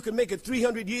land. You can make it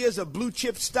 300 years of blue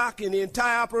chip stock in the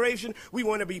entire operation. We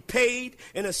want to be paid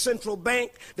in a central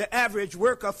bank, the average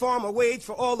worker farmer wage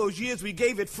for all those years we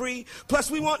gave it free. Plus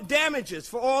we want damages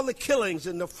for all the killings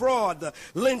and the fraud, the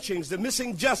lynchings, the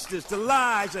missing justice, the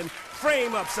lies and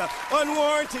frame-ups,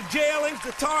 unwarranted jailings,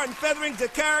 the tar and featherings, the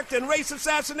character and race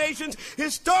assassinations,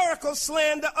 historical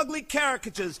slander, ugly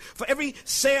caricatures. For every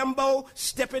Sambo,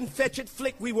 step and fetch it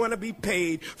flick, we want to be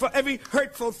paid. For every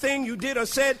hurtful thing you did or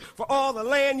said, for all the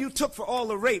land you took, for all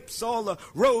the rapes, all the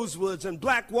Rosewoods and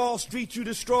Black Wall Street you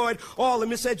destroyed, all the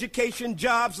miseducation,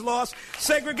 jobs lost,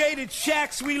 segregated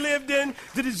shacks we lived in,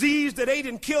 the disease that ate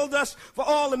and killed us, for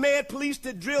all the mad police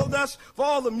that drilled us, for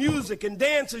all the music and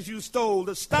dances you stole,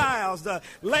 the styles, the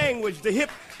language, the hip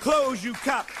clothes you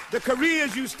copped, the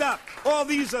careers you stopped. All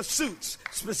these are suits,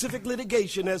 specific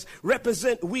litigation as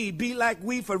represent we, be like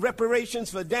we, for reparations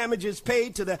for damages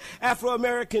paid to the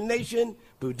Afro-American nation.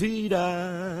 Boodee-da,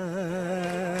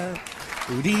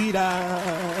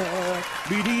 boodee-da,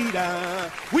 boodee-da.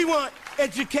 We want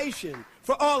education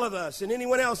for all of us and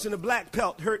anyone else in the black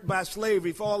belt hurt by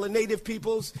slavery, for all the native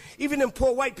peoples, even them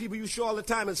poor white people you show all the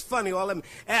time is funny, all them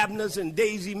Abners and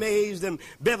Daisy Mays, them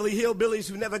Beverly Hillbillies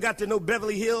who never got to know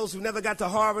Beverly Hills, who never got to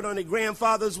Harvard on their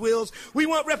grandfather's wills. We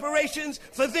want reparations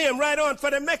for them, right on, for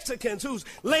the Mexicans whose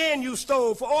land you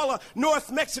stole, for all of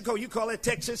North Mexico, you call it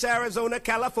Texas, Arizona,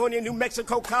 California, New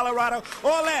Mexico, Colorado,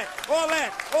 all that, all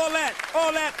that, all that,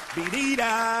 all that,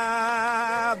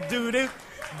 be-dee-da, doo-doo.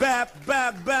 Ba,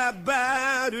 ba, ba,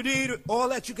 ba, doo, doo, doo. All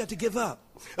that you got to give up.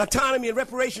 Autonomy and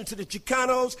reparation to the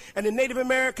Chicanos and the Native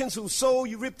Americans whose soul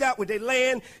you ripped out with their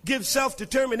land. Give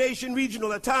self-determination,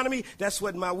 regional autonomy. That's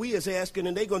what Maui is asking,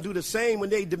 and they're going to do the same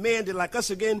when they demand it like us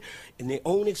again in their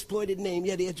own exploited name.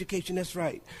 Yeah, the education, that's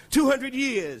right. 200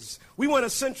 years. We want a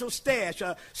central stash,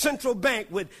 a central bank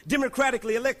with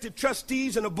democratically elected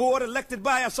trustees and a board elected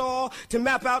by us all to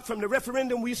map out from the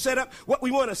referendum we set up what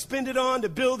we want to spend it on to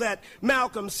build that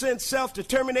Malcolm sense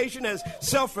self-determination as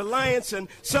self-reliance and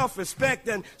self-respect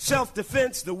and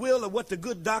self-defense, the will of what the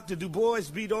good Dr. Du Bois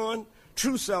beat on.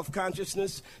 True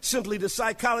self-consciousness, simply the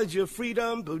psychology of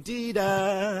freedom.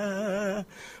 Boo-dee-da,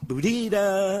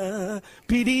 boo-dee-da,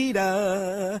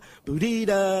 bee-dee-da,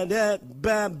 boo-dee-da, that,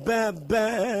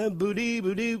 ba-ba-ba,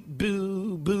 boo-dee-boo-dee,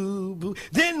 boo-boo-boo.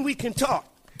 Then we can talk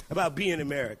about being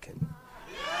American.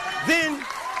 Then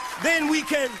we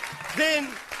can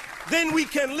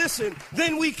listen.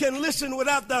 Then we can listen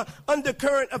without the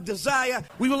undercurrent of desire.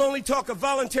 We will only talk of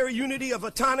voluntary unity, of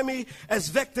autonomy as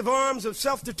vective arms of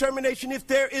self-determination if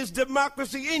there is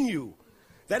democracy in you.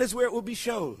 That is where it will be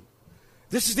shown.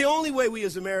 This is the only way we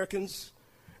as Americans,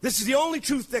 this is the only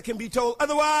truth that can be told.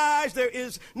 Otherwise, there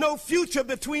is no future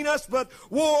between us but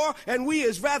war, and we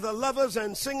as rather lovers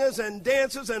and singers and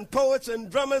dancers and poets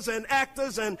and drummers and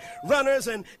actors and runners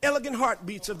and elegant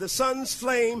heartbeats of the sun's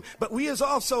flame. But we is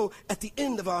also at the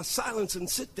end of our silence and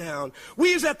sit down.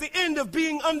 We is at the end of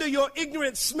being under your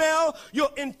ignorant smell, your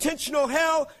intentional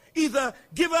hell. Either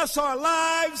give us our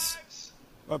lives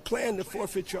or plan to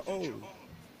forfeit your own.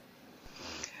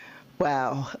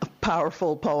 Wow, a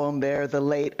powerful poem there, the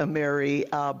late Amiri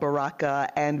Baraka.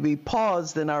 And we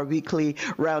paused in our weekly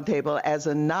roundtable as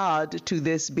a nod to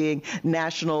this being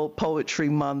National Poetry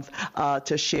Month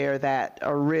to share that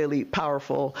a really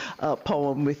powerful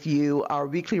poem with you. Our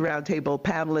weekly roundtable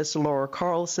panelists, Laura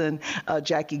Carlson,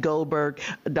 Jackie Goldberg,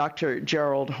 Dr.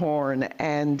 Gerald Horne,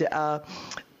 and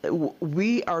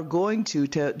we are going to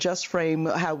just frame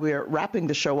how we're wrapping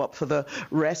the show up for the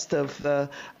rest of the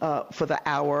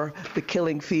hour. The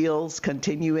killing fields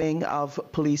continuing of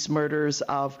police murders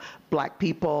of Black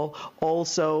people.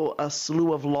 Also, a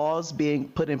slew of laws being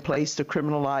put in place to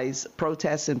criminalize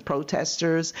protests and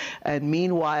protesters. And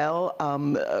meanwhile,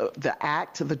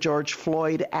 the George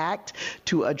Floyd Act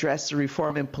to address the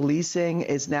reform in policing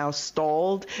is now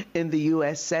stalled in the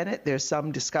U.S. Senate. There's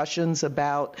some discussions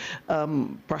about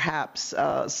perhaps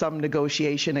some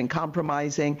negotiation and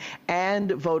compromising,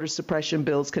 and voter suppression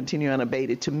bills continue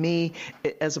unabated. To me,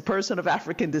 as a person of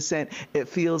African descent, it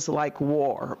feels like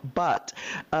war. But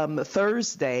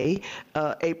Thursday,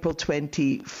 April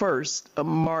 21st,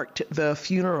 marked the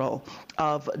funeral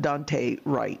of Daunte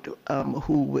Wright,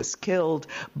 who was killed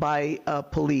by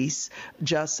police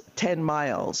just 10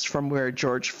 miles from where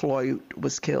George Floyd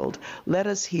was killed. Let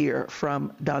us hear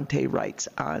from Daunte Wright's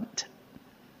aunt.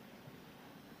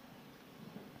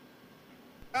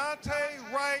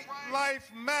 Daunte Wright,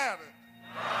 life mattered.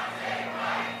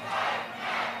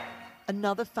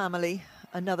 Another family,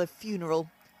 another funeral,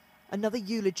 another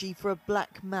eulogy for a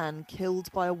black man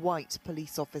killed by a white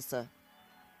police officer.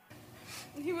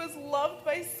 He was loved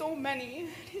by so many.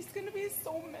 He's going to be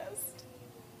so missed.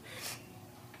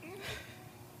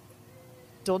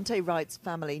 Daunte Wright's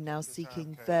family now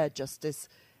seeking their justice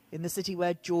in the city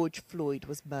where George Floyd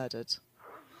was murdered.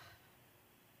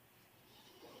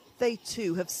 They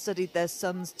too have studied their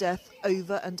son's death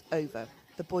over and over.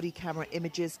 The body camera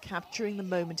images capturing the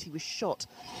moment he was shot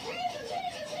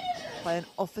by an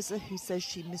officer who says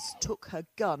she mistook her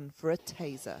gun for a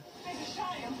taser.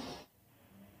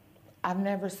 I've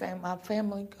never seen my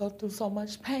family go through so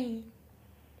much pain.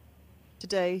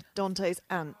 Today, Daunte's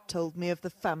aunt told me of the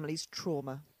family's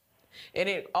trauma. And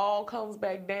it all comes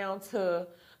back down to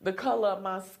the color of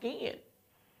my skin,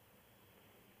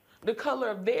 the color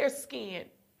of their skin.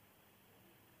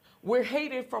 We're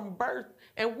hated from birth,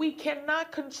 and we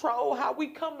cannot control how we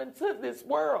come into this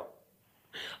world.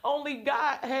 Only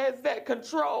God has that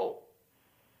control.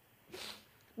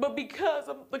 But because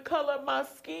of the color of my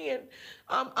skin,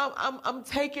 I'm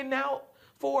taken out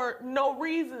for no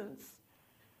reasons.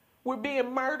 We're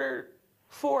being murdered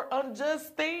for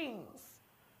unjust things.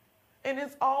 And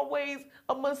it's always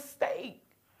a mistake.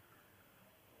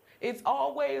 It's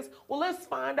always, well, let's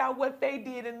find out what they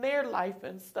did in their life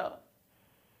and stuff.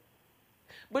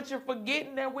 But you're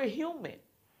forgetting that we're human.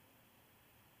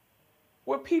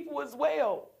 We're people as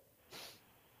well.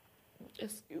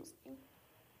 Excuse me.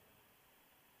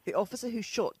 The officer who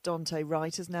shot Daunte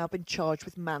Wright has now been charged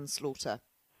with manslaughter.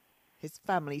 His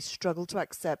family struggled to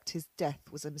accept his death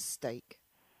was a mistake.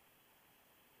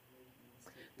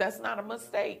 That's not a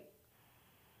mistake.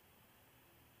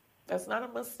 That's not a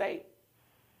mistake.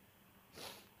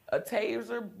 A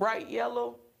taser, bright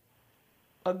yellow,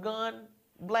 a gun,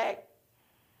 black,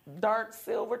 dark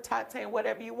silver, titanium,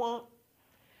 whatever you want.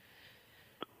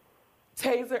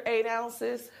 Taser 8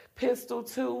 ounces, pistol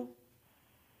 2,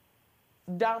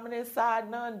 dominant side,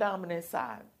 non-dominant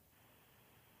side.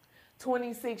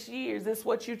 26 years, it's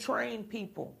what you train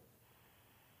people.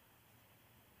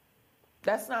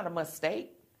 That's not a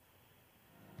mistake.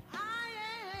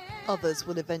 Others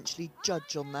will eventually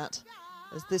judge on that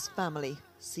as this family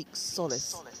seeks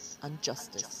solace and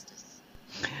justice.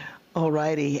 All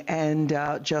righty, and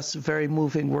just very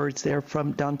moving words there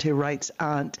from Daunte Wright's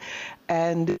aunt.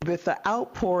 And with the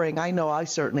outpouring, I know I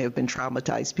certainly have been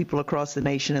traumatized, people across the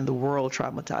nation and the world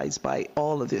traumatized by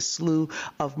all of this slew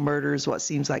of murders, what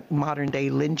seems like modern-day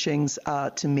lynchings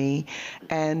to me.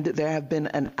 And there have been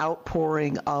an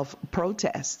outpouring of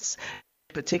protests,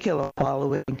 particular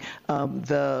following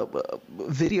the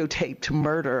videotaped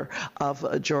murder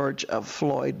of George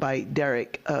Floyd by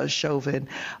Derek Chauvin.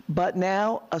 But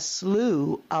now a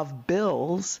slew of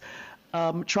bills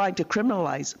trying to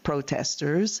criminalize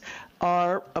protesters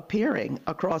are appearing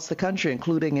across the country,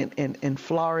 including in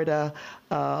Florida,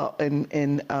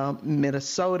 in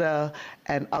Minnesota,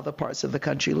 and other parts of the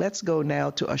country. Let's go now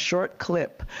to a short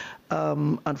clip.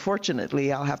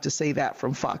 Unfortunately, I'll have to say that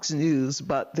from Fox News,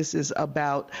 but this is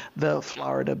about the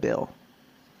Florida bill.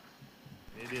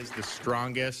 It is the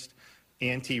strongest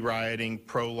anti-rioting,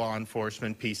 pro-law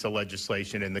enforcement piece of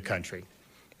legislation in the country.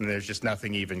 And there's just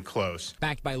nothing even close.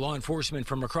 Backed by law enforcement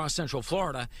from across Central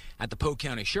Florida at the Polk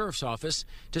County Sheriff's Office,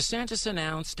 DeSantis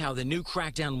announced how the new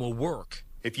crackdown will work.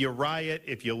 If you riot,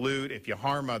 if you loot, if you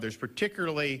harm others,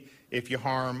 particularly if you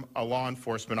harm a law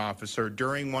enforcement officer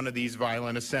during one of these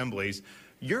violent assemblies,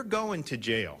 you're going to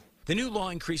jail. The new law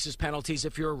increases penalties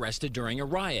if you're arrested during a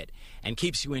riot and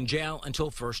keeps you in jail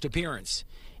until first appearance.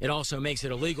 It also makes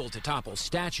it illegal to topple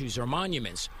statues or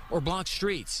monuments or block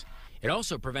streets. It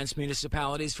also prevents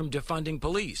municipalities from defunding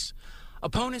police.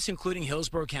 Opponents, including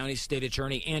Hillsborough County State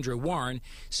Attorney Andrew Warren,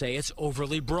 say it's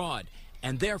overly broad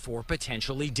and therefore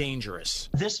potentially dangerous.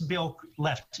 This bill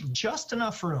left just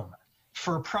enough room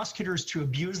for prosecutors to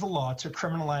abuse the law to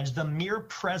criminalize the mere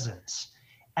presence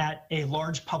at a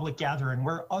large public gathering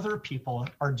where other people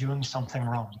are doing something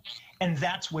wrong. And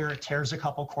that's where it tears a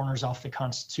couple corners off the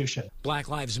Constitution. Black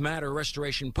Lives Matter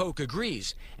Restoration Polk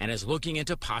agrees and is looking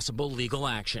into possible legal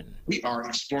action. We are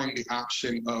exploring the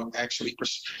option of actually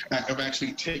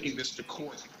taking this to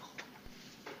court.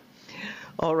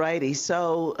 All righty.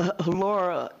 So,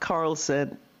 Laura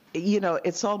Carlson, you know,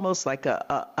 it's almost like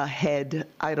a head.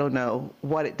 I don't know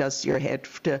what it does to your head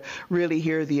to really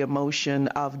hear the emotion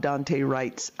of Daunte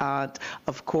Wright's aunt.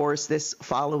 Of course, this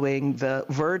following the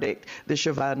verdict, the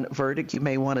Chauvin verdict. You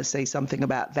may want to say something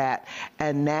about that.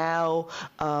 And now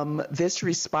this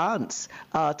response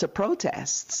to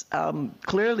protests.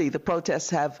 Clearly, the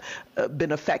protests have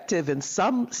been effective in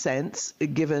some sense,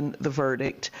 given the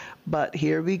verdict. But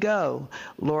here we go.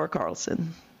 Laura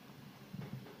Carlson.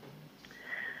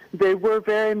 They were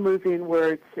very moving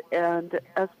words, and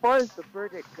as far as the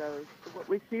verdict goes, what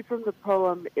we see from the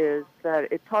poem is that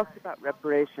it talks about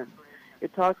reparations.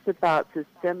 It talks about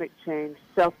systemic change,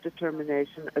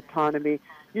 self-determination, autonomy.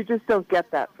 You just don't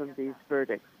get that from these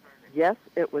verdicts. Yes,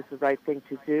 it was the right thing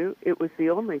to do. It was the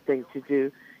only thing to do,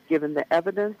 given the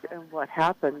evidence and what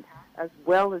happened, as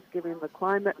well as given the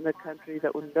climate in the country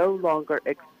that will no longer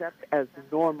accept as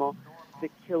normal the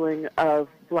killing of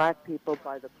black people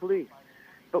by the police.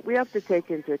 But we have to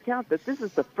take into account that this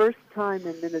is the first time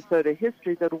in Minnesota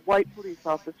history that a white police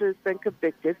officer has been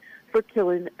convicted for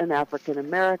killing an African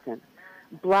American.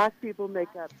 Black people make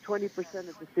up 20%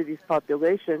 of the city's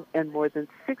population and more than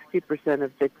 60%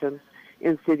 of victims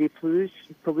in city police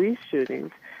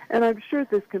shootings. And I'm sure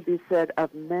this can be said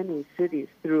of many cities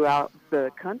throughout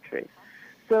the country.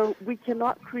 So we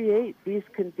cannot create these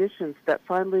conditions that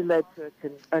finally led to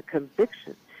a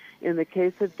conviction. In the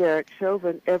case of Derek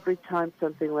Chauvin, every time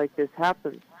something like this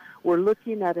happens, we're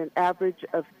looking at an average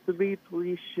of 3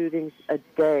 police shootings a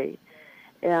day.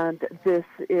 And this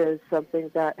is something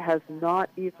that has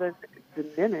not even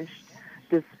diminished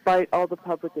despite all the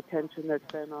public attention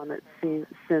that's been on it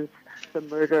since the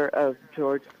murder of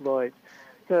George Floyd.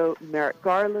 So Merrick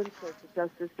Garland says the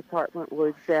Justice Department will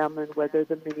examine whether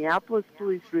the Minneapolis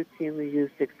police routinely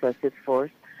used excessive force.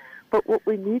 But what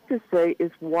we need to say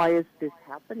is, why is this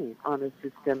happening on a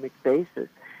systemic basis,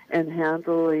 and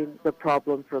handling the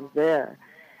problem from there.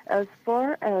 As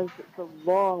far as the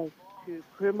laws to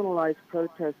criminalize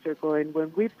protests are going,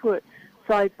 when we put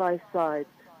side by side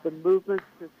the movements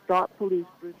to stop police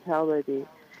brutality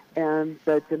and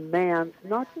the demands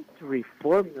not just to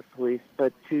reform the police,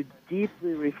 but to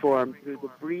deeply reform through the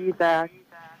Breathe Act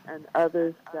and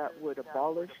others that would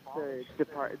abolish the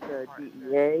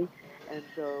DEA, and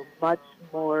go much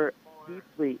more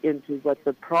deeply into what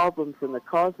the problems and the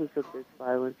causes of this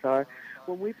violence are.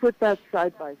 When we put that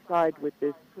side by side with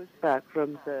this pushback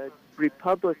from the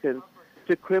Republicans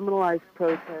to criminalize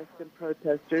protests and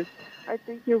protesters, I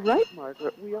think you're right,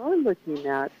 Margaret. We are looking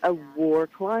at a war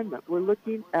climate. We're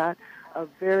looking at a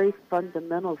very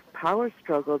fundamental power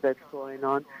struggle that's going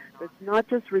on. That's not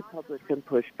just Republican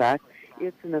pushback.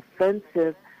 It's an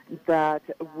offensive that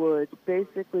would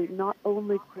basically not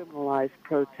only criminalize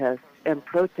protests and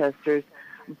protesters,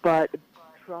 but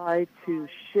try to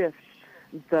shift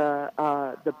the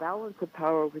balance of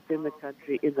power within the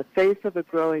country in the face of a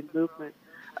growing movement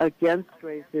against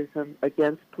racism,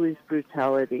 against police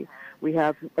brutality. We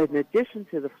have, in addition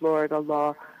to the Florida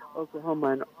law,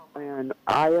 Oklahoma and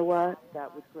Iowa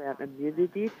that would grant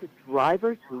immunity to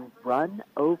drivers who run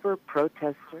over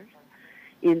protesters.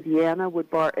 Indiana would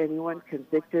bar anyone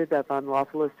convicted of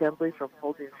unlawful assembly from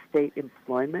holding state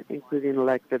employment, including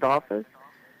elected office.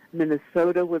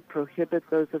 Minnesota would prohibit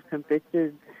those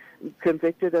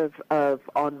convicted of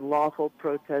unlawful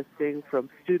protesting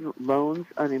from student loans,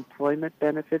 unemployment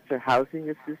benefits, or housing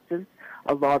assistance,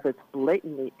 a law that's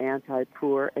blatantly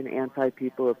anti-poor and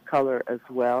anti-people of color as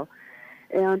well.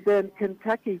 And then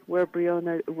Kentucky, where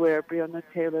Breonna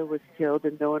Taylor was killed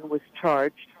and no one was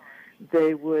charged,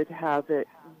 they would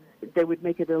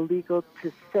make it illegal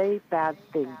to say bad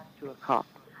things to a cop.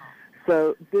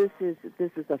 So this is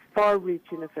a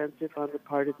far-reaching offensive on the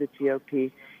part of the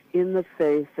GOP in the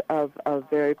face of a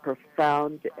very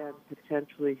profound and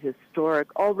potentially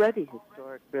already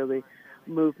historic really,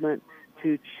 movement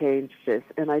to change this.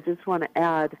 And I just want to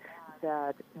add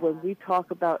that when we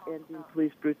talk about ending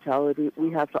police brutality,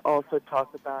 we have to also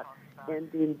talk about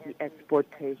ending the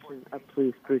exportation of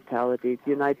police brutality.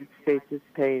 The United States is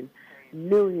paying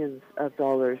millions of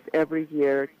dollars every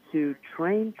year to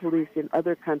train police in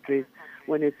other countries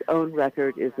when its own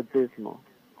record is abysmal.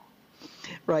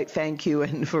 Right, thank you,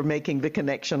 and for making the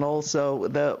connection also.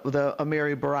 The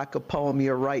Amiri Baraka poem,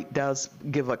 you're right, does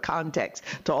give a context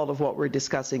to all of what we're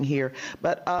discussing here.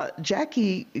 But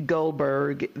Jackie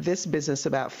Goldberg, this business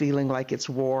about feeling like it's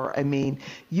war, I mean,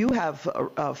 you have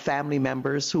family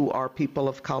members who are people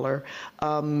of color.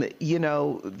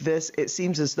 It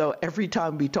seems as though every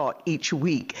time we talk each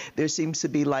week, there seems to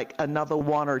be like another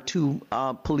one or two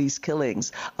police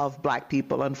killings of black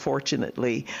people,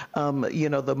 unfortunately.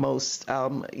 The most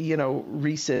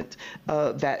recent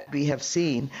that we have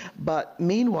seen. But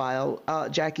meanwhile,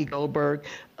 Jackie Goldberg,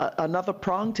 another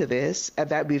prong to this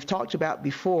that we've talked about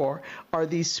before are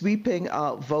these sweeping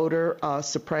voter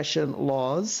suppression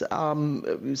laws,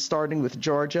 starting with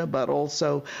Georgia, but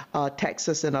also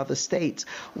Texas and other states,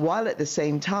 while at the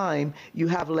same time you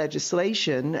have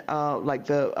legislation like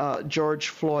the George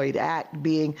Floyd Act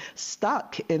being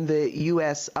stuck in the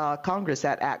U.S. Congress.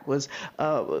 That act was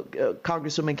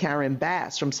Congresswoman Karen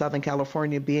Bass from Southern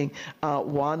California being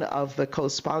one of the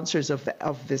co-sponsors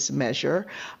of this measure.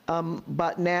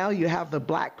 But now you have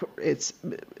it's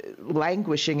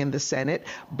languishing in the Senate.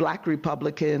 Black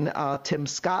Republican Tim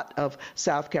Scott of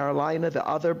South Carolina, the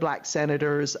other black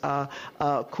senators,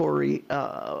 Cory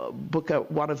Booker,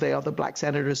 one of the other black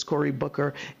senators, Cory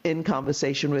Booker, in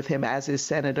conversation with him, as is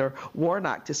Senator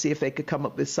Warnock, to see if they could come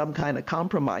up with some kind of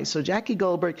compromise. So Jackie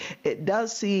Goldberg, it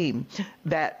does seem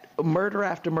that murder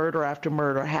after murder after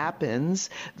murder happens.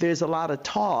 There's a lot of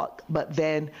talk, but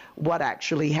then what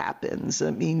actually happens?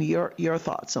 I mean, your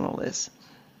thoughts on all this?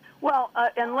 Well,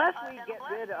 unless we get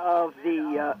rid of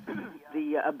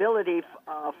the ability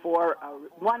for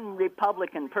one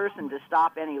Republican person to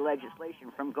stop any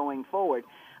legislation from going forward,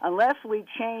 unless we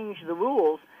change the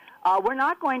rules, we're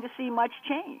not going to see much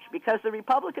change, because the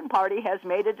Republican Party has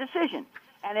made a decision,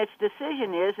 and its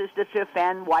decision is to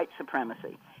defend white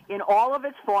supremacy in all of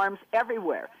its forms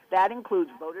everywhere. That includes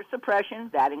voter suppression.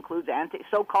 That includes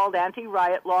so-called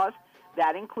anti-riot laws.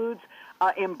 That includes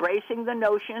embracing the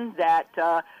notion that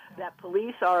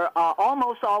police are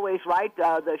almost always right.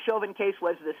 The Chauvin case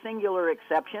was the singular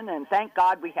exception, and thank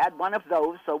God we had one of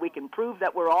those, so we can prove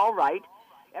that we're all right.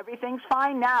 Everything's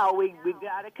fine now. We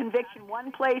got a conviction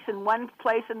one place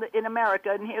in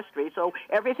America in history, so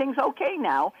everything's okay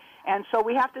now. And so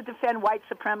we have to defend white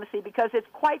supremacy, because it's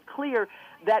quite clear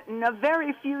that in a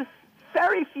very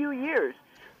few years,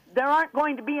 there aren't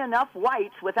going to be enough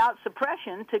whites without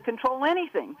suppression to control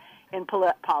anything in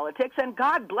politics. And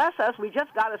God bless us, we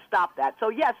just got to stop that. So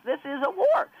yes, this is a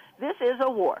war. This is a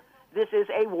war. This is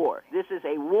a war. This is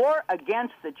a war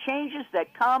against the changes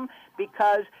that come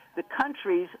because the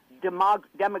country's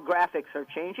demographics are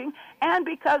changing, and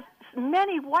because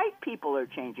many white people are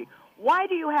changing. Why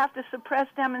do you have to suppress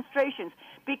demonstrations?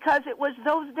 Because it was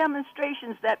those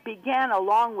demonstrations that began,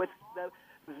 along with the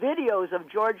videos of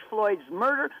George Floyd's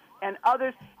murder and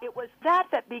others. It was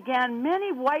that began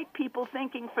many white people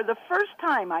thinking for the first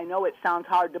time, I know it sounds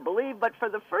hard to believe, but for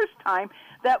the first time,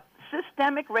 that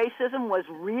systemic racism was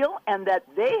real and that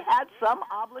they had some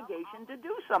obligation to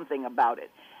do something about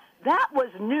it. That was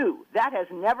new. That has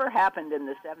never happened in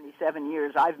the 77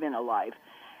 years I've been alive.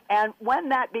 And when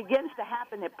that begins to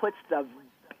happen, it puts the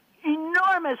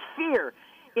enormous fear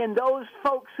in those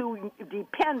folks who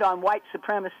depend on white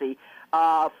supremacy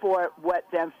for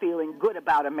them feeling good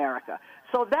about America.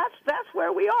 So that's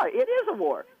where we are. It is a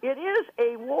war. It is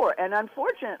a war. And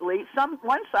unfortunately,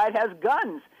 one side has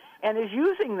guns and is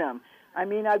using them. I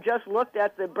mean, I've just looked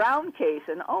at the Brown case,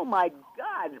 and oh my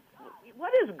God,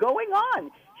 what is going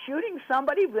on? Shooting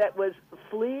somebody that was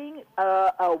fleeing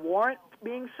a warrant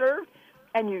being served,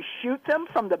 and you shoot them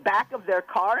from the back of their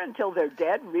car until they're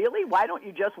dead? Really? Why don't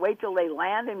you just wait till they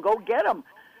land and go get them?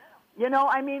 You know,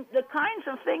 I mean, the kinds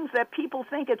of things that people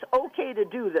think it's okay to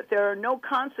do, that there are no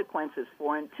consequences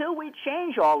for, until we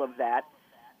change all of that,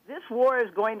 this war is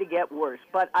going to get worse.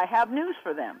 But I have news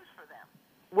for them.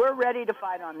 We're ready to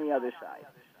fight on the other side.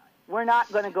 We're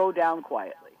not going to go down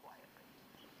quietly.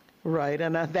 Right.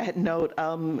 And on that note,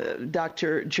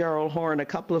 Dr. Gerald Horne, a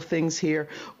couple of things here.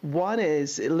 One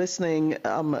is listening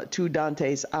to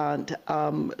Dante's aunt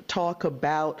talk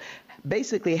about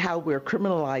basically how we're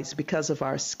criminalized because of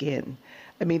our skin.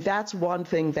 I mean, that's one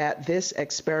thing that this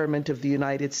experiment of the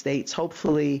United States,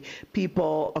 hopefully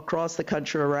people across the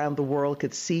country, around the world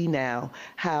could see now,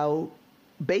 how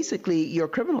basically you're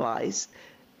criminalized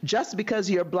just because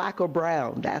you're black or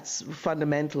brown. That's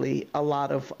fundamentally a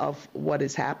lot of what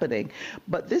is happening.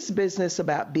 But this business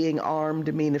about being armed,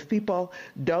 I mean, if people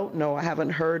don't know, I haven't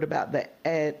heard about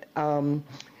the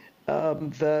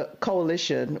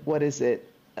coalition, what is it?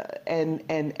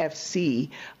 NFC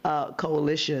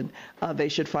coalition, they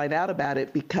should find out about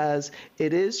it, because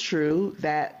it is true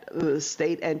that the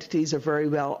state entities are very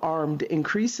well armed.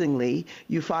 Increasingly,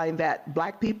 you find that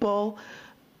black people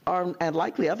and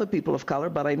likely other people of color,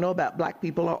 but I know about black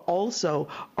people, are also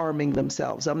arming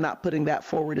themselves. I'm not putting that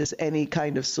forward as any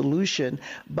kind of solution,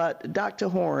 but Dr.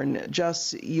 Horne,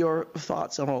 just your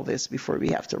thoughts on all this before we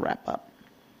have to wrap up.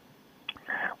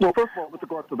 Well, first of all, with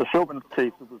regard to the Chauvin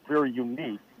case, it was very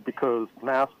unique because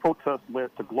mass protests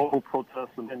led to global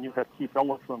protests, and then you had Keith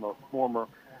Ellison, a former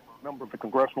member of the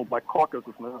Congressional Black Caucus,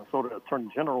 as Minnesota Attorney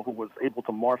General, who was able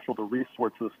to marshal the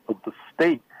resources of the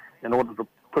state in order to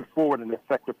put forward an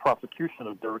effective prosecution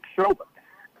of Derek Chauvin.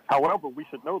 However, we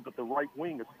should know that the right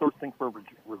wing is thirsting for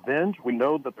revenge. We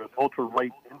know that there's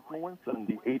ultra-right influence in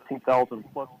the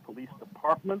 18,000-plus police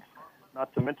departments,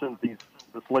 not to mention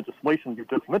this legislation you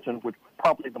just mentioned, which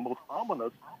probably the most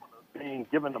ominous, being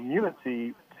given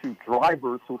immunity to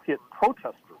drivers who hit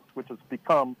protesters, which has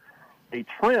become a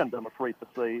trend, I'm afraid to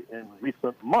say, in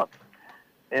recent months.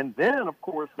 And then, of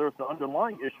course, there's the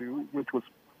underlying issue, which was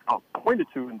pointed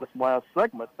to in this last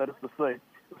segment, that is to say,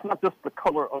 it's not just the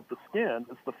color of the skin,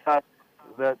 it's the fact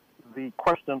that the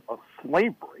question of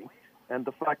slavery and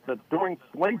the fact that during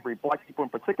slavery, black people in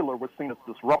particular were seen as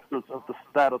disruptors of the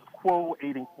status quo,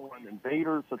 aiding foreign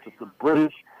invaders such as the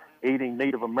British, aiding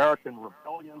Native American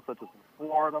rebellions such as in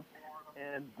Florida.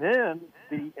 And then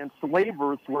the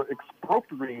enslavers were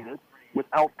expropriated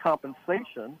without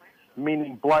compensation,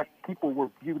 meaning black people were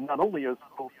viewed not only as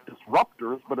both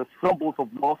disruptors, but as symbols of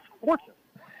lost fortune.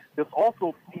 This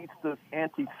also feeds this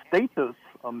anti-status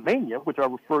mania, which I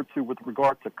referred to with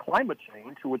regard to climate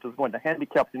change, which is going to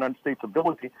handicap the United States'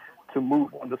 ability to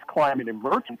move on this climate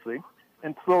emergency.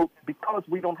 And so because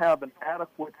we don't have an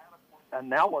adequate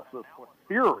analysis or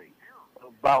theory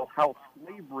about how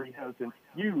slavery has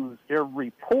infused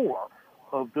every pore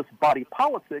of this body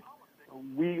politic,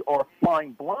 we are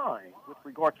flying blind with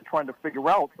regard to trying to figure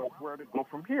out where to go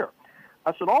from here.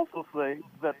 I should also say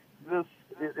that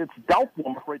it's doubtful,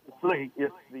 I'm afraid to say,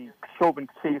 if the Chauvin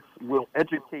case will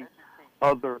educate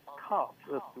other cops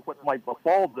as to what might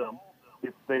befall them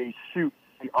if they shoot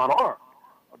the unarmed,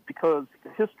 because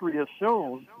history has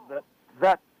shown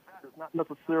that is not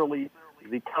necessarily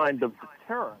the kind of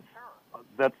deterrence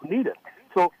that's needed.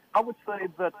 So I would say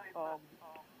that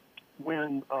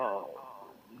when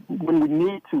we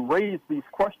need to raise these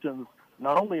questions,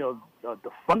 not only of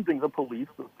defunding the police,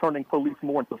 of turning police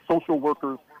more into social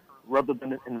workers rather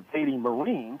than invading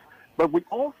Marines, but we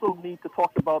also need to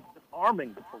talk about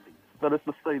disarming the police. That is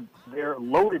to say, they're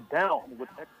loaded down with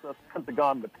excess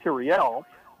Pentagon materiel,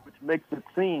 which makes it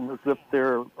seem as if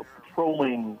they're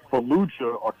patrolling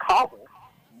Fallujah or Kabul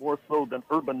more so than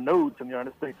urban nodes in the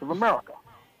United States of America.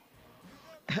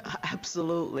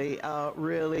 Absolutely.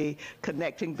 Really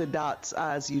connecting the dots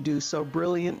as you do so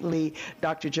brilliantly.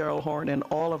 Dr. Gerald Horne and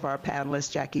all of our panelists,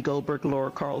 Jackie Goldberg,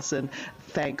 Laura Carlson,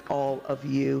 thank all of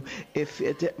you.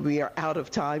 We are out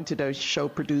of time. Today's show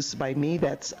produced by me.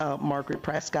 That's Margaret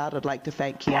Prescott. I'd like to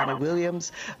thank Kiana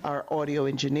Williams, our audio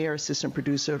engineer, assistant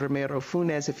producer Romero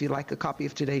Funes. If you'd like a copy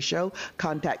of today's show,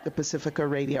 contact the Pacifica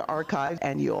Radio Archive,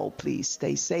 and you all please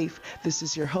stay safe. This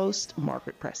is your host,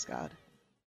 Margaret Prescott.